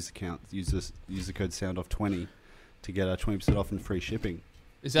manscaped.com and use the code SOUNDOFF20 to get 20% off and free shipping.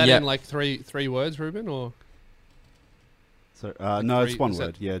 Is that in like three words, Ruben, or? So no, it's one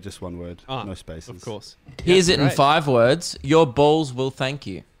word. Yeah, just one word. No spaces. Of course. Here's it in 5 words. Your balls will thank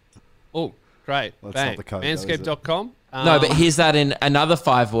you. Oh, great. Well, Bang. not the code, Manscaped.com. No, but here's that in another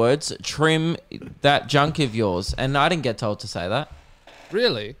 5 words. Trim that junk of yours. And I didn't get told to say that.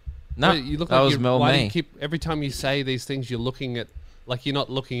 Really? No, you look that like was Mel why do me. you keep every time you say these things, you're looking at like you're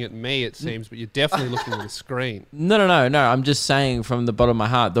not looking at me. It seems, but you're definitely looking at the screen. No. I'm just saying from the bottom of my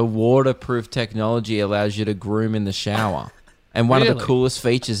heart, the waterproof technology allows you to groom in the shower. And one of the coolest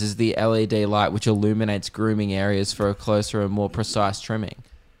features is the LED light, which illuminates grooming areas for a closer and more precise trimming.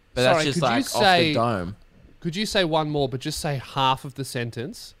 But that's just like off the dome. Could you say one more, but just say half of the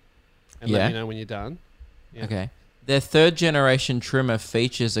sentence and let me know when you're done? Yeah. Okay. Their 3rd generation trimmer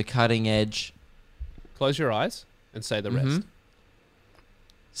features a cutting edge. Close your eyes and say the rest.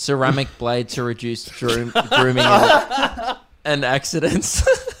 Ceramic blade to reduce grooming and accidents.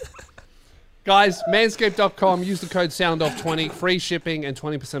 Guys, manscaped.com, use the code SOUNDOFF20, free shipping and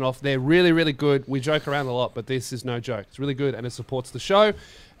 20% off. They're really, really good. We joke around a lot, but this is no joke. It's really good and it supports the show.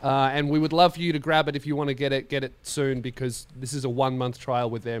 And we would love for you to grab it if you want to get it soon, because this is a 1-month trial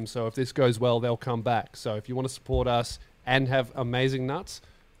with them. So if this goes well, they'll come back. So if you want to support us and have amazing nuts,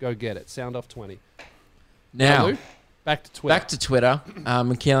 go get it. SOUNDOFF20. Now, Lou, back to Twitter.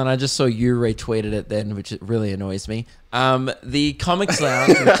 Keelan, I just saw you retweeted it then, which really annoys me. The Comics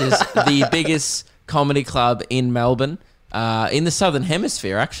Lounge, which is the biggest comedy club in Melbourne, in the Southern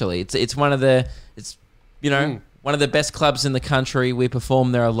Hemisphere, actually. It's one of the, one of the best clubs in the country. We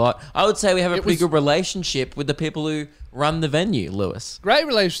perform there a lot. I would say we have a pretty good relationship with the people who run the venue, Lewis. Great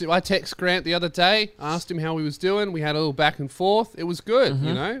relationship. I texted Grant the other day, asked him how he was doing. We had a little back and forth. It was good,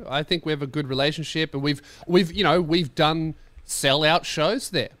 I think we have a good relationship, and we've done sellout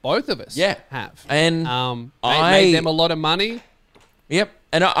shows there. Both of us have. And made them a lot of money. Yep.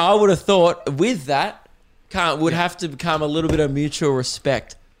 And I would have thought with that would have to become a little bit of mutual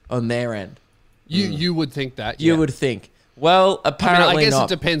respect on their end. You would think that. You would think. Well, apparently I guess not.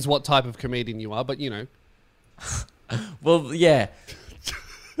 it depends what type of comedian you are, but Well, yeah.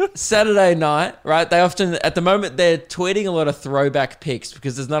 Saturday night, right? They often, at the moment, they're tweeting a lot of throwback pics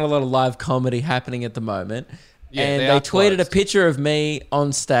because there's not a lot of live comedy happening at the moment. Yeah, and they tweeted a picture of me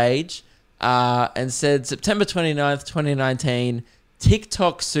on stage and said, September 29th, 2019,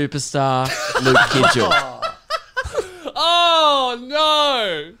 TikTok superstar Luke Kidgel. Oh,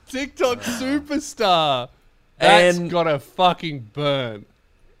 no. TikTok superstar. That's gotta fucking burn.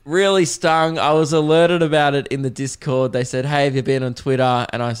 Really stung. I was alerted about it in the Discord. They said, hey, have you been on Twitter?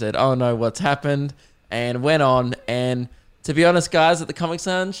 And I said, oh no, what's happened? And went on. And to be honest, guys, at the Comics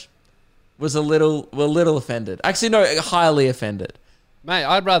Lounge, was a little offended. Actually, no, highly offended. Mate,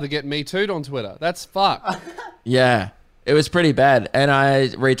 I'd rather get Me Too'd on Twitter. That's fucked. Yeah. It was pretty bad. And I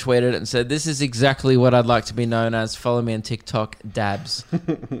retweeted it and said, this is exactly what I'd like to be known as. Follow me on TikTok, Dabs.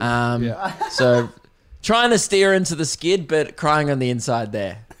 So trying to steer into the skid, but crying on the inside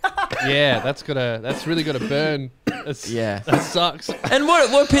there. Yeah, that's really gotta burn. That sucks. And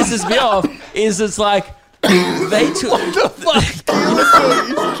what pisses me off is it's like they took. What the fuck?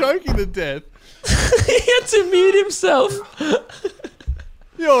 He's choking to death. He had to mute himself.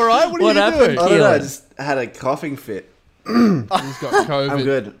 You all right? What are you doing? I don't know. I just had a coughing fit. He's got COVID.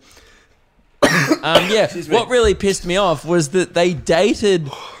 I'm good. What really pissed me off was that they dated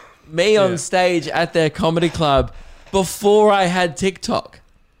me on stage at their comedy club before I had TikTok.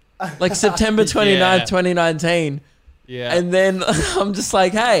 like September 29th, Yeah. 2019. Yeah. And then I'm just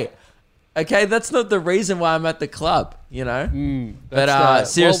like, hey, okay, that's not the reason why I'm at the club, you know? But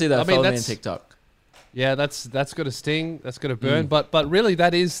seriously, though, follow me on TikTok. Yeah, that's got to sting. That's got to burn. But really,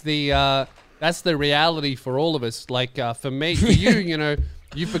 that is that's the reality for all of us. Like for me, for you, you know,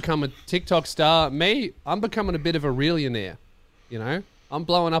 you've become a TikTok star. Me, I'm becoming a bit of a realionaire. You know, I'm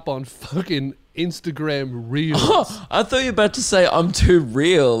blowing up on fucking Instagram Reels. Oh, I thought you were about to say I'm too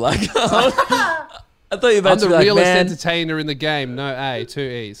real. Like, I thought you were about I'm to the be like, realest man, entertainer in the game. No A, 2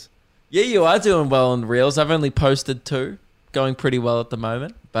 E's. yeah, you are doing well on Reels. I've only posted 2, going pretty well at the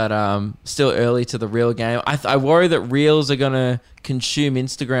moment, but still early to the Reel game. I worry that Reels are gonna consume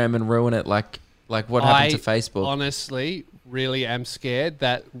Instagram and ruin it, like what happened to Facebook. Honestly, really am scared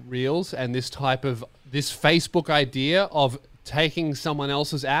that Reels and this Facebook idea of taking someone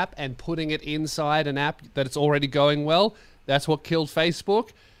else's app and putting it inside an app that it's already going well, that's what killed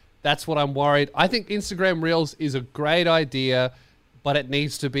Facebook. That's what I'm worried. I think Instagram Reels is a great idea, but it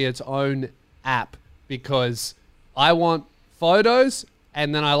needs to be its own app because I want photos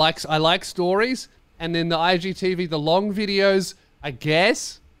and then I like stories, and then the IGTV, the long videos, I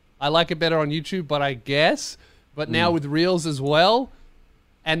guess. I like it better on YouTube, but I guess. But now with Reels as well,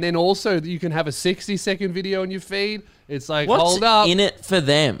 and then also you can have a 60-second video on your feed. It's like, What's hold up. in it for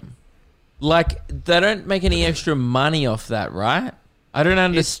them? Like, they don't make any extra money off that, right? I don't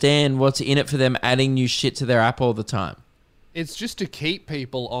understand what's in it for them adding new shit to their app all the time. It's just to keep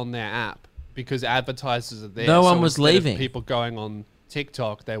people on their app because advertisers are there. No one was instead of leaving. People going on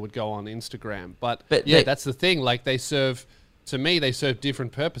TikTok, they would go on Instagram. But yeah, that's the thing. Like to me, they serve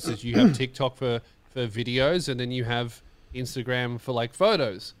different purposes. You have TikTok for videos, and then you have Instagram for like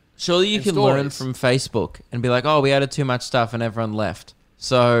photos. Surely you can learn from Facebook and be like, oh, we added too much stuff and everyone left.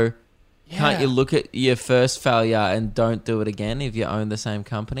 So can't you look at your first failure and don't do it again if you own the same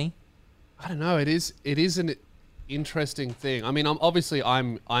company? I don't know. It is an interesting thing. I mean,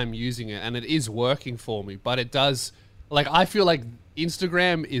 I'm using it and it is working for me, but it does, like, I feel like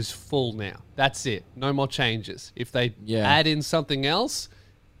Instagram is full now. That's it. No more changes. If they add in something else,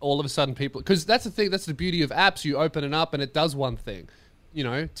 all of a sudden people, because that's the thing, that's the beauty of apps. You open it up and it does one thing. You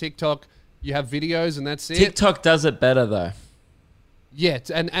know, TikTok, you have videos and that's it. TikTok does it better though. Yeah,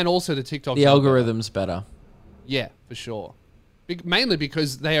 and also the TikTok. The algorithm's better. Yeah, for sure. Mainly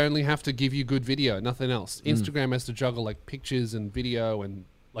because they only have to give you good video, nothing else. Instagram has to juggle like pictures and video and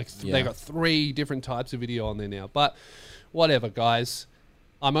like they got 3 different types of video on there now. But whatever, guys.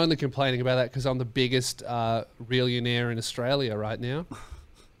 I'm only complaining about that because I'm the biggest realionaire in Australia right now.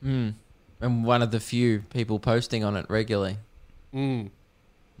 And one of the few people posting on it regularly.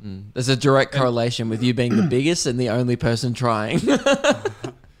 There's a direct correlation with you being the biggest and the only person trying. But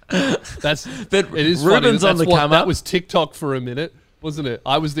it is Ruben's funny. on the come up. That was TikTok for a minute, wasn't it?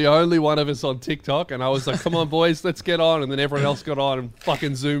 I was the only one of us on TikTok, and I was like, "Come on, boys, let's get on." And then everyone else got on and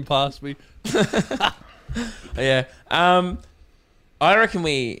fucking zoomed past me. Yeah. I reckon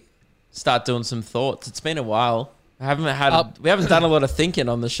we start doing some thoughts. It's been a while. We haven't done a lot of thinking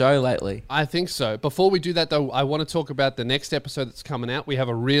on the show lately. I think so. Before we do that, though, I want to talk about the next episode that's coming out. We have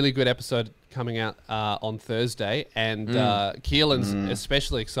a really good episode coming out on Thursday, and Keelan's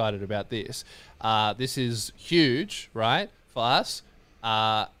especially excited about this. This is huge, right, for us.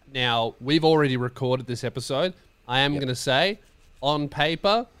 Now, we've already recorded this episode. I am going to say, on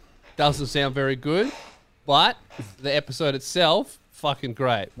paper, doesn't sound very good, but the episode itself, fucking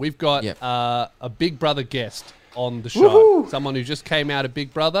great. We've got a Big Brother guest on the show. Woo-hoo! Someone who just came out of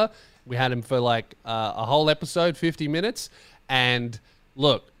Big Brother. We had him for like a whole episode, 50 minutes. And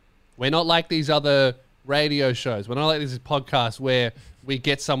look, we're not like these other radio shows. We're not like this podcast where we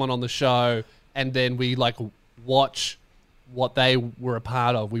get someone on the show and then we like watch what they were a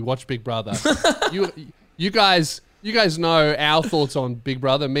part of. We watch Big Brother. You guys know our thoughts on Big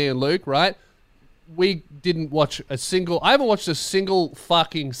Brother, me and Luke, right? We didn't watch I haven't watched a single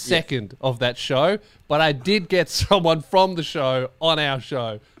fucking second of that show, but I did get someone from the show on our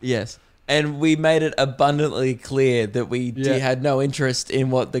show. Yes. And we made it abundantly clear that we had no interest in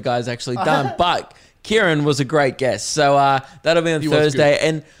what the guy's actually done. But Kieran was a great guest. So that'll be on Thursday.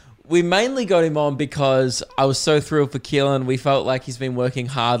 And we mainly got him on because I was so thrilled for Keelan. We felt like he's been working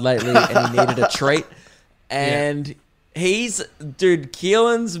hard lately and he needed a treat. And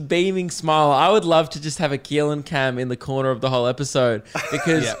Keelan's beaming smile. I would love to just have a Keelan cam in the corner of the whole episode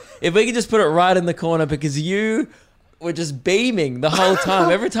because if we could just put it right in the corner, because you were just beaming the whole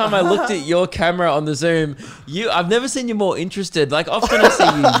time. Every time I looked at your camera on the Zoom, I've never seen you more interested. Like often I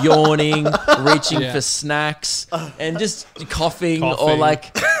see you yawning, reaching for snacks, and just coughing. Or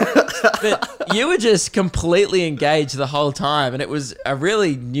like, but you were just completely engaged the whole time, and it was a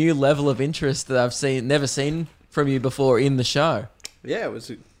really new level of interest that I've never seen from you before in the show. Yeah, it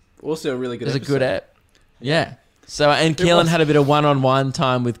was also a really good. It was a good app. Yeah. So, and Keelan had a bit of one-on-one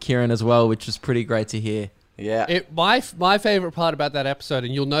time with Kieran as well, which was pretty great to hear. Yeah. My favorite part about that episode,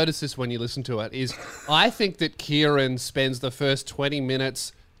 and you'll notice this when you listen to it, is I think that Kieran spends the first 20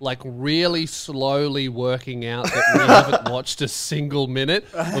 minutes like really slowly working out that we haven't watched a single minute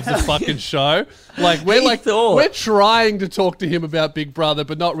of the fucking show. Like we're trying to talk to him about Big Brother,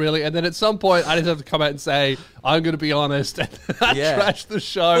 but not really. And then at some point, I just have to come out and say, "I'm going to be honest," and trash the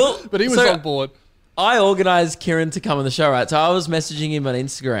show. Well, but he was on board. I organised Kieran to come on the show, right? So I was messaging him on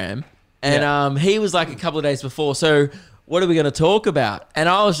Instagram, and he was like a couple of days before. So what are we going to talk about? And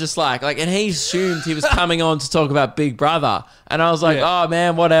I was just like, and he assumed he was coming on to talk about Big Brother. And I was like, oh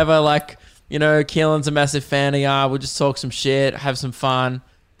man, whatever. Like, you know, Keelan's a massive fan of ya. We'll just talk some shit, have some fun.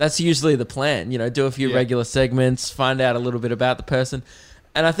 That's usually the plan, you know, do a few regular segments, find out a little bit about the person.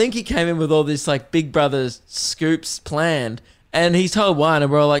 And I think he came in with all this like Big Brother scoops planned. And he told one, and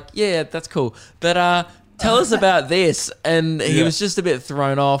we're all like, yeah, that's cool. But tell us about this. And he was just a bit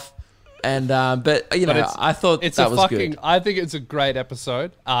thrown off. And but you know, I thought that was good. I think it's a great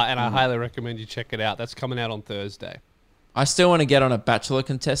episode, and I highly recommend you check it out. That's coming out on Thursday. I still want to get on a Bachelor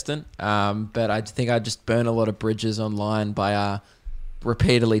contestant, but I think I just burn a lot of bridges online by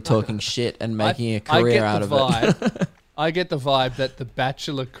repeatedly talking shit and making a career out of it. I get the vibe that the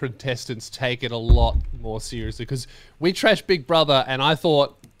Bachelor contestants take it a lot more seriously because we trash Big Brother, and I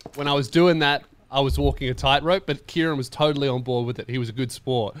thought when I was doing that, I was walking a tightrope, but Kieran was totally on board with it. He was a good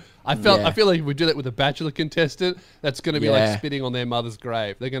sport. I feel like if we do that with a Bachelor contestant, that's going to be like spitting on their mother's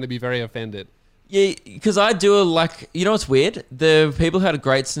grave. They're going to be very offended. Yeah, because I do you know what's weird? The people who had a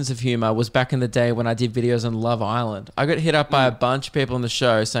great sense of humor was back in the day when I did videos on Love Island. I got hit up by a bunch of people on the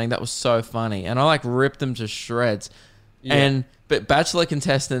show saying that was so funny, and I like ripped them to shreds. Yeah. But Bachelor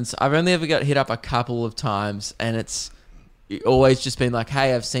contestants, I've only ever got hit up a couple of times, and it's always just been like,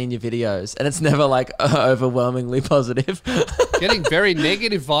 hey, I've seen your videos. And it's never like overwhelmingly positive. Getting very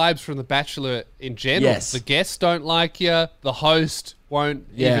negative vibes from The Bachelor in general. Yes. The guests don't like you. The host won't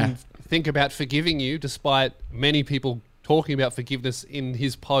even think about forgiving you, despite many people talking about forgiveness in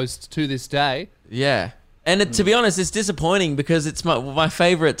his posts to this day. Yeah. And to be honest, it's disappointing because it's my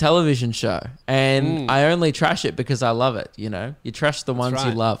favorite television show. And I only trash it because I love it, you know? You trash the ones you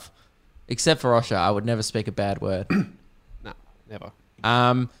love. Except for Osher. I would never speak a bad word. No, never.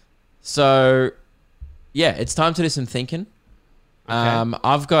 So, yeah, it's time to do some thinking. Okay.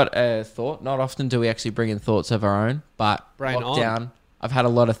 I've got a thought. Not often do we actually bring in thoughts of our own, but lockdown, I've had a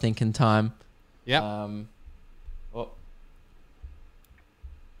lot of thinking time. Yeah.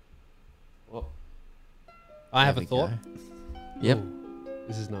 I have a thought. Yep. Ooh,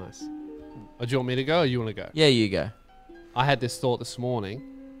 this is nice. Oh, do you want me to go or you want to go? Yeah, you go. I had this thought this morning.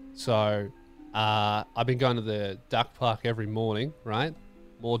 So, I've been going to the duck park every morning, right?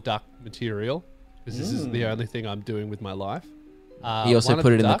 More duck material. Because this is the only thing I'm doing with my life. He also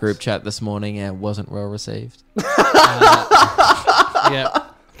put it in the group chat this morning and wasn't well received. Yeah.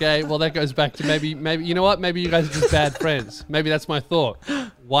 Okay, well that goes back to maybe you know what? Maybe you guys are just bad friends. Maybe that's my thought.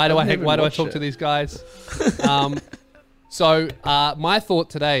 Why do I talk to these guys? So my thought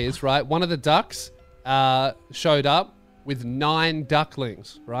today is one of the ducks showed up with 9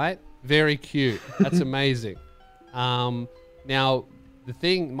 ducklings. Right, very cute. That's amazing. Now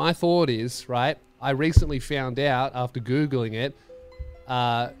my thought is I recently found out after Googling it,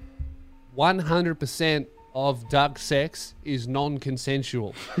 100% of duck sex is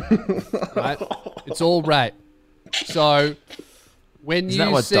non-consensual. Right? It's all rape. So when Is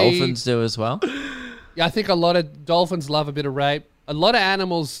that what dolphins do as well? Yeah, I think a lot of dolphins love a bit of rape. A lot of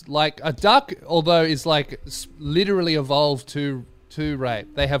animals, like a duck, although is like literally evolved to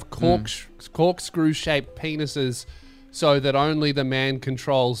rape. They have corkscrew-shaped penises so that only the man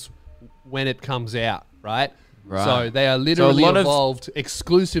controls when it comes out, right? So they are literally evolved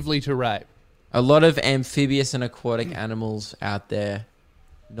exclusively to rape. A lot of amphibious and aquatic animals out there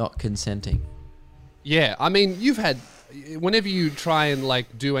not consenting. Yeah, I mean, whenever you try and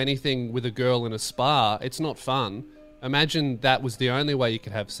like do anything with a girl in a spa, it's not fun. Imagine that was the only way you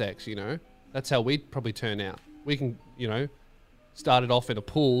could have sex, you know? That's how we'd probably turn out. We can, start it off in a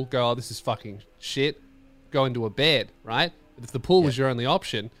pool, go, oh, this is fucking shit, go into a bed, right? But if the pool was your only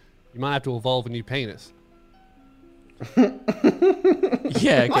option, you might have to evolve a new penis.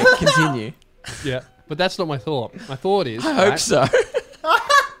 Yeah, okay, continue. Yeah. but that's not my thought. My thought is... I hope so.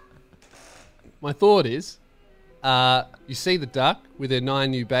 My thought is, you see the duck with her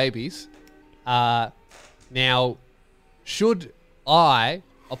 9 new babies. Now, should I,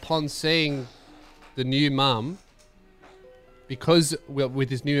 upon seeing the new mum, because with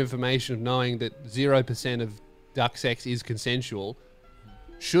this new information of knowing that 0% of duck sex is consensual,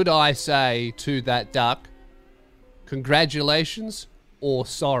 should I say to that duck, congratulations or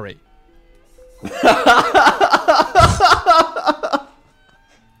sorry?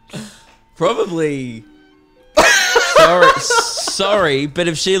 Probably sorry, but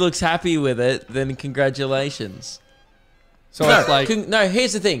if she looks happy with it, then congratulations. So it's like... no,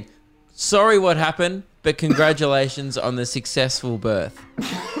 here's the thing. Sorry what happened, but congratulations on the successful birth.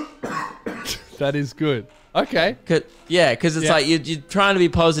 That is good. Okay. Because it's like you're trying to be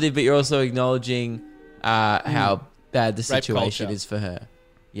positive, but you're also acknowledging how bad the situation culture. is for her.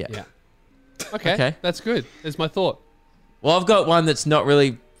 Yeah. Okay. That's good. There's my thought. Well, I've got one that's not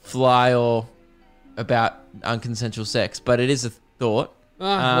really fly or about unconsensual sex, but it is a thought.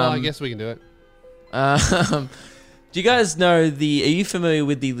 Well, I guess we can do it. Do you guys know are you familiar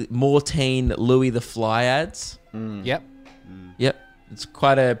with the Mortein Louis the Fly ads? Yep. Yep. It's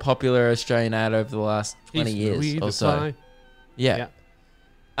quite a popular Australian ad over the last 20 years Louis or the so. Fly. Yeah.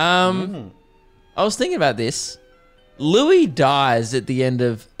 I was thinking about this. Louis dies at the end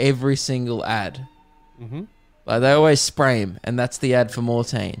of every single ad. Mm-hmm. Like they always spray him, and that's the ad for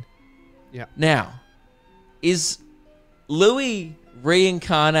Mortein. Yeah. Now, is Louis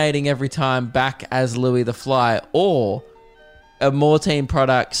reincarnating every time back as Louis the Fly, or are Mortein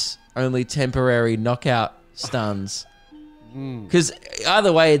products only temporary knockout stuns? Because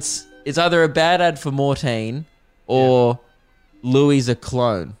either way, it's either a bad ad for Mortein or Louis a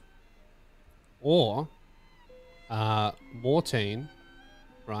clone. Or Mortein,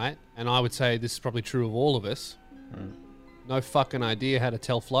 right? And I would say this is probably true of all of us. No fucking idea how to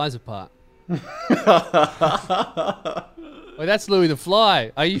tell flies apart. Well, that's Louis the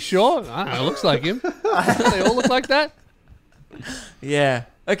Fly. Are you sure? I don't know. It looks like him. They all look like that. Yeah.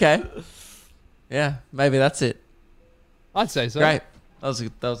 Okay. Yeah. Maybe that's it. I'd say so. Great. That was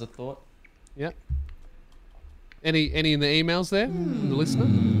a thought. Yeah. Any in the emails there from the listener?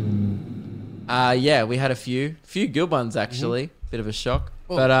 Yeah, we had a few good ones actually. Bit of a shock,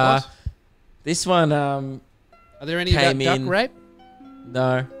 Oh, but what? this one Are there any about came duck in- rape?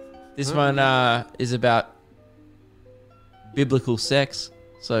 no, this one is about biblical sex.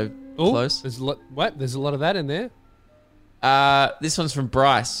 So Oh, close. There's a lot of that in there. This one's from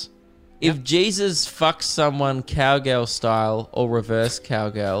Bryce. If Jesus fucks someone cowgirl style or reverse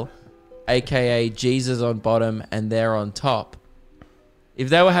cowgirl, aka Jesus on bottom and they're on top, if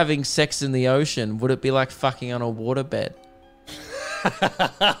they were having sex in the ocean, would it be like fucking on a waterbed?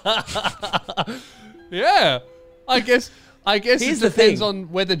 Yeah. I guess Here's it the depends thing.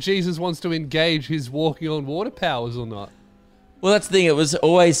 on whether Jesus wants to engage his walking on water powers or not. Well, that's the thing. It was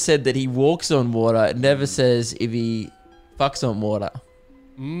always said that he walks on water. It never says if he fucks on water.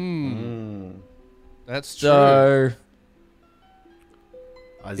 That's true. So,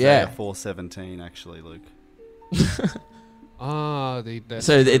 Isaiah 4:17, actually, Luke. so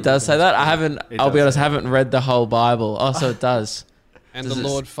it does say that. I haven't. I'll be does honest. say I haven't read the whole Bible. Oh, so it does. And Does the it-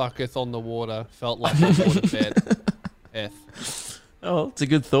 Lord fucketh on the water, felt like a waterbed. Oh, it's a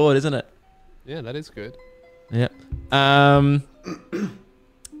good thought, isn't it? Yeah, that is good. Yeah. Now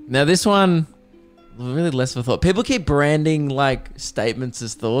this one, really less of a thought. People keep branding like statements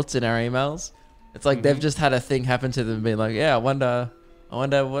as thoughts in our emails. It's like they've just had a thing happen to them and been like, yeah, I wonder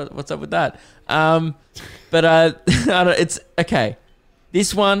what's up with that. But I don't, it's okay.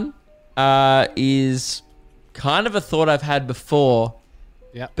 This one is kind of a thought I've had before.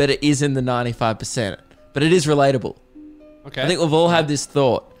 Yeah. But it is in the 95%. But it is relatable. Okay. I think we've all had this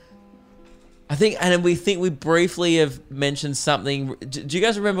thought. We briefly have mentioned something. Do you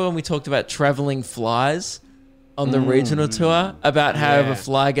guys remember when we talked about traveling flies on the regional tour? About how if Yeah. a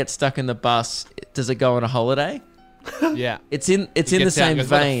fly gets stuck in the bus, does it go on a holiday? Yeah. It's in the Gets out same and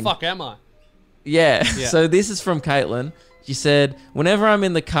goes, "Where the vein. fuck am I? Yeah. Yeah. So this is from Caitlin. She said, whenever I'm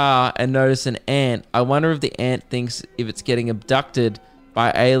in the car and notice an ant, I wonder if the ant thinks if it's getting abducted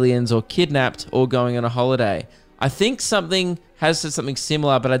by aliens or kidnapped or going on a holiday. I think something has said something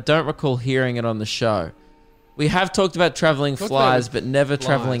similar, but I don't recall hearing it on the show. We have talked about traveling Talked flies, about but never flies.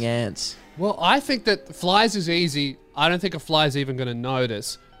 traveling ants. Well, I think that flies is easy. I don't think a fly is even going to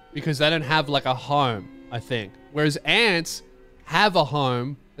notice because they don't have like a home, I think. Whereas ants have a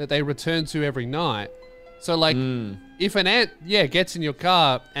home that they return to every night. So like if an ant, gets in your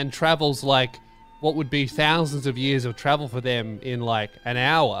car and travels like what would be thousands of years of travel for them in like an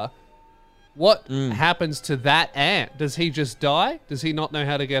hour, What happens to that ant? Does he just die? Does he not know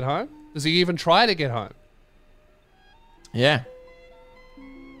how to get home? Does he even try to get home? Yeah.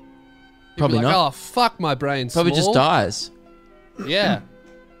 He'd Probably be like, not. oh, fuck, my brain's Probably small. just dies. Yeah.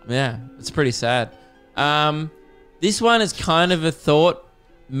 Yeah, it's pretty sad. This one is kind of a thought,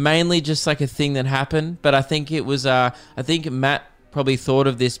 mainly just like a thing that happened, but I think it was. I think Matt probably thought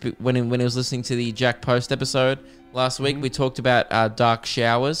of this when he was listening to the Jack Post episode last week. We talked about dark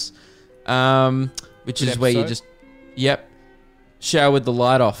showers, which Good is where you episode. just shower with the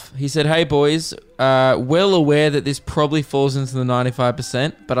light off. He said, "Hey boys, well aware that this probably falls into the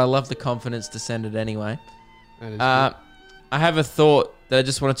 95%, but I love the confidence to send it anyway." That is good. I have a thought that I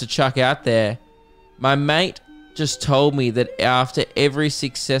just wanted to chuck out there. My mate just told me that after every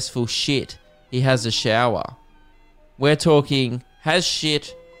successful shit, he has a shower. We're talking has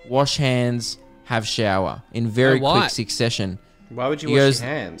shit, wash hands, have shower in very Oh, why? quick succession. Why would you He wash goes- your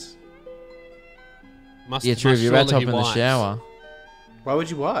hands? Must True. If you're about to hop surely in he the wipes. shower. Why would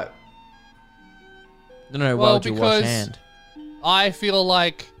you wipe? No. Why Well, would you wash because- hand? I feel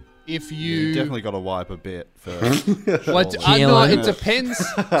like if You you... definitely got to wipe a bit first. What, Surely. no, Keelan. it depends.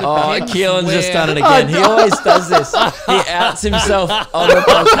 Oh, depends Keelan's just where- done it again. He always does this. He outs himself on the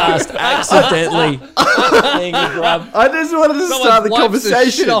podcast accidentally. Being a grub. I just wanted to Someone start the wipes the shit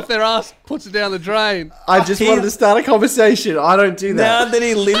conversation. off their ass, puts it down the drain. I just wanted to start a conversation. I don't do Now that. that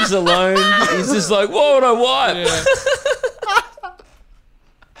he lives alone, he's just like, why would I wipe? Yeah.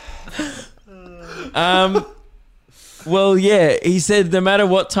 Well, yeah, he said no matter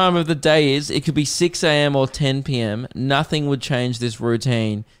what time of the day is, it could be 6 a.m. or 10 p.m., nothing would change this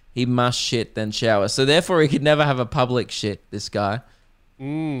routine. He must shit, then shower. So therefore, he could never have a public shit, this guy.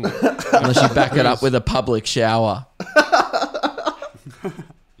 Unless you back it up with a public shower.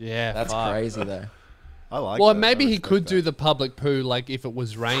 Yeah, That's fuck. crazy, though. I like Well, that. maybe I he respect could that. do the public poo, like if it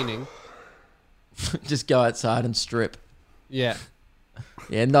was raining. Just go outside and strip. Yeah.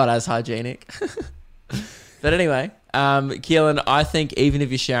 Yeah, not as hygienic. But anyway, Keelan, I think even if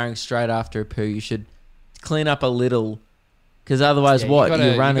you're showering straight after a poo, you should clean up a little. Because otherwise, Yeah, what? You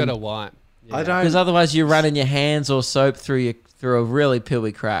You're running. gotta wipe. Yeah. I don't. Because otherwise, you're running your hands or soap through a really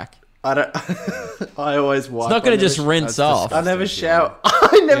pilly crack. I don't. I always wipe. It's not going I to just never- rinse off. I never Disgusting, shower.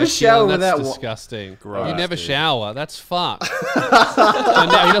 I never Yeah, shower Keelan, without. That's disgusting. Gross, You never dude. shower. That's fucked. So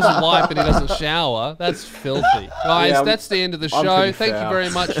now he doesn't wipe and he doesn't shower. That's filthy. Guys, Yeah, that's the end of the I'm show. pretty Thank you foul. very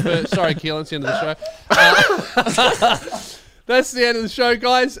much for... Sorry, Keelan, it's the end of the show. That's the end of the show,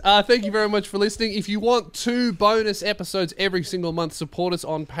 guys. Thank you very much for listening. If you want 2 bonus episodes every single month, support us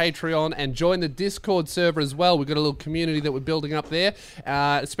on Patreon and join the Discord server as well. We've got a little community that we're building up there,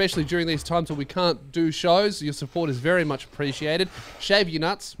 especially during these times when we can't do shows. Your support is very much appreciated. Shave your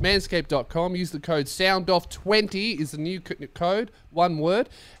nuts, manscaped.com. Use the code SOUNDOFF20 is the new code, one word,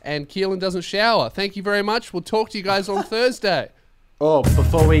 and Keelan doesn't shower. Thank you very much. We'll talk to you guys on Thursday. Oh,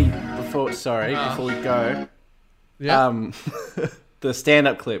 before we go, Yeah. the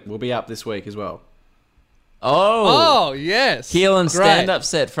stand-up clip will be up this week as well. Oh, Oh, yes. Keelan's Great. stand-up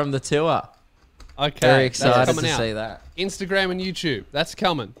set from the tour. Okay. Very that's excited coming to out. see that. Instagram and YouTube. That's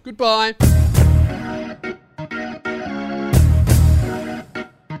coming. Goodbye.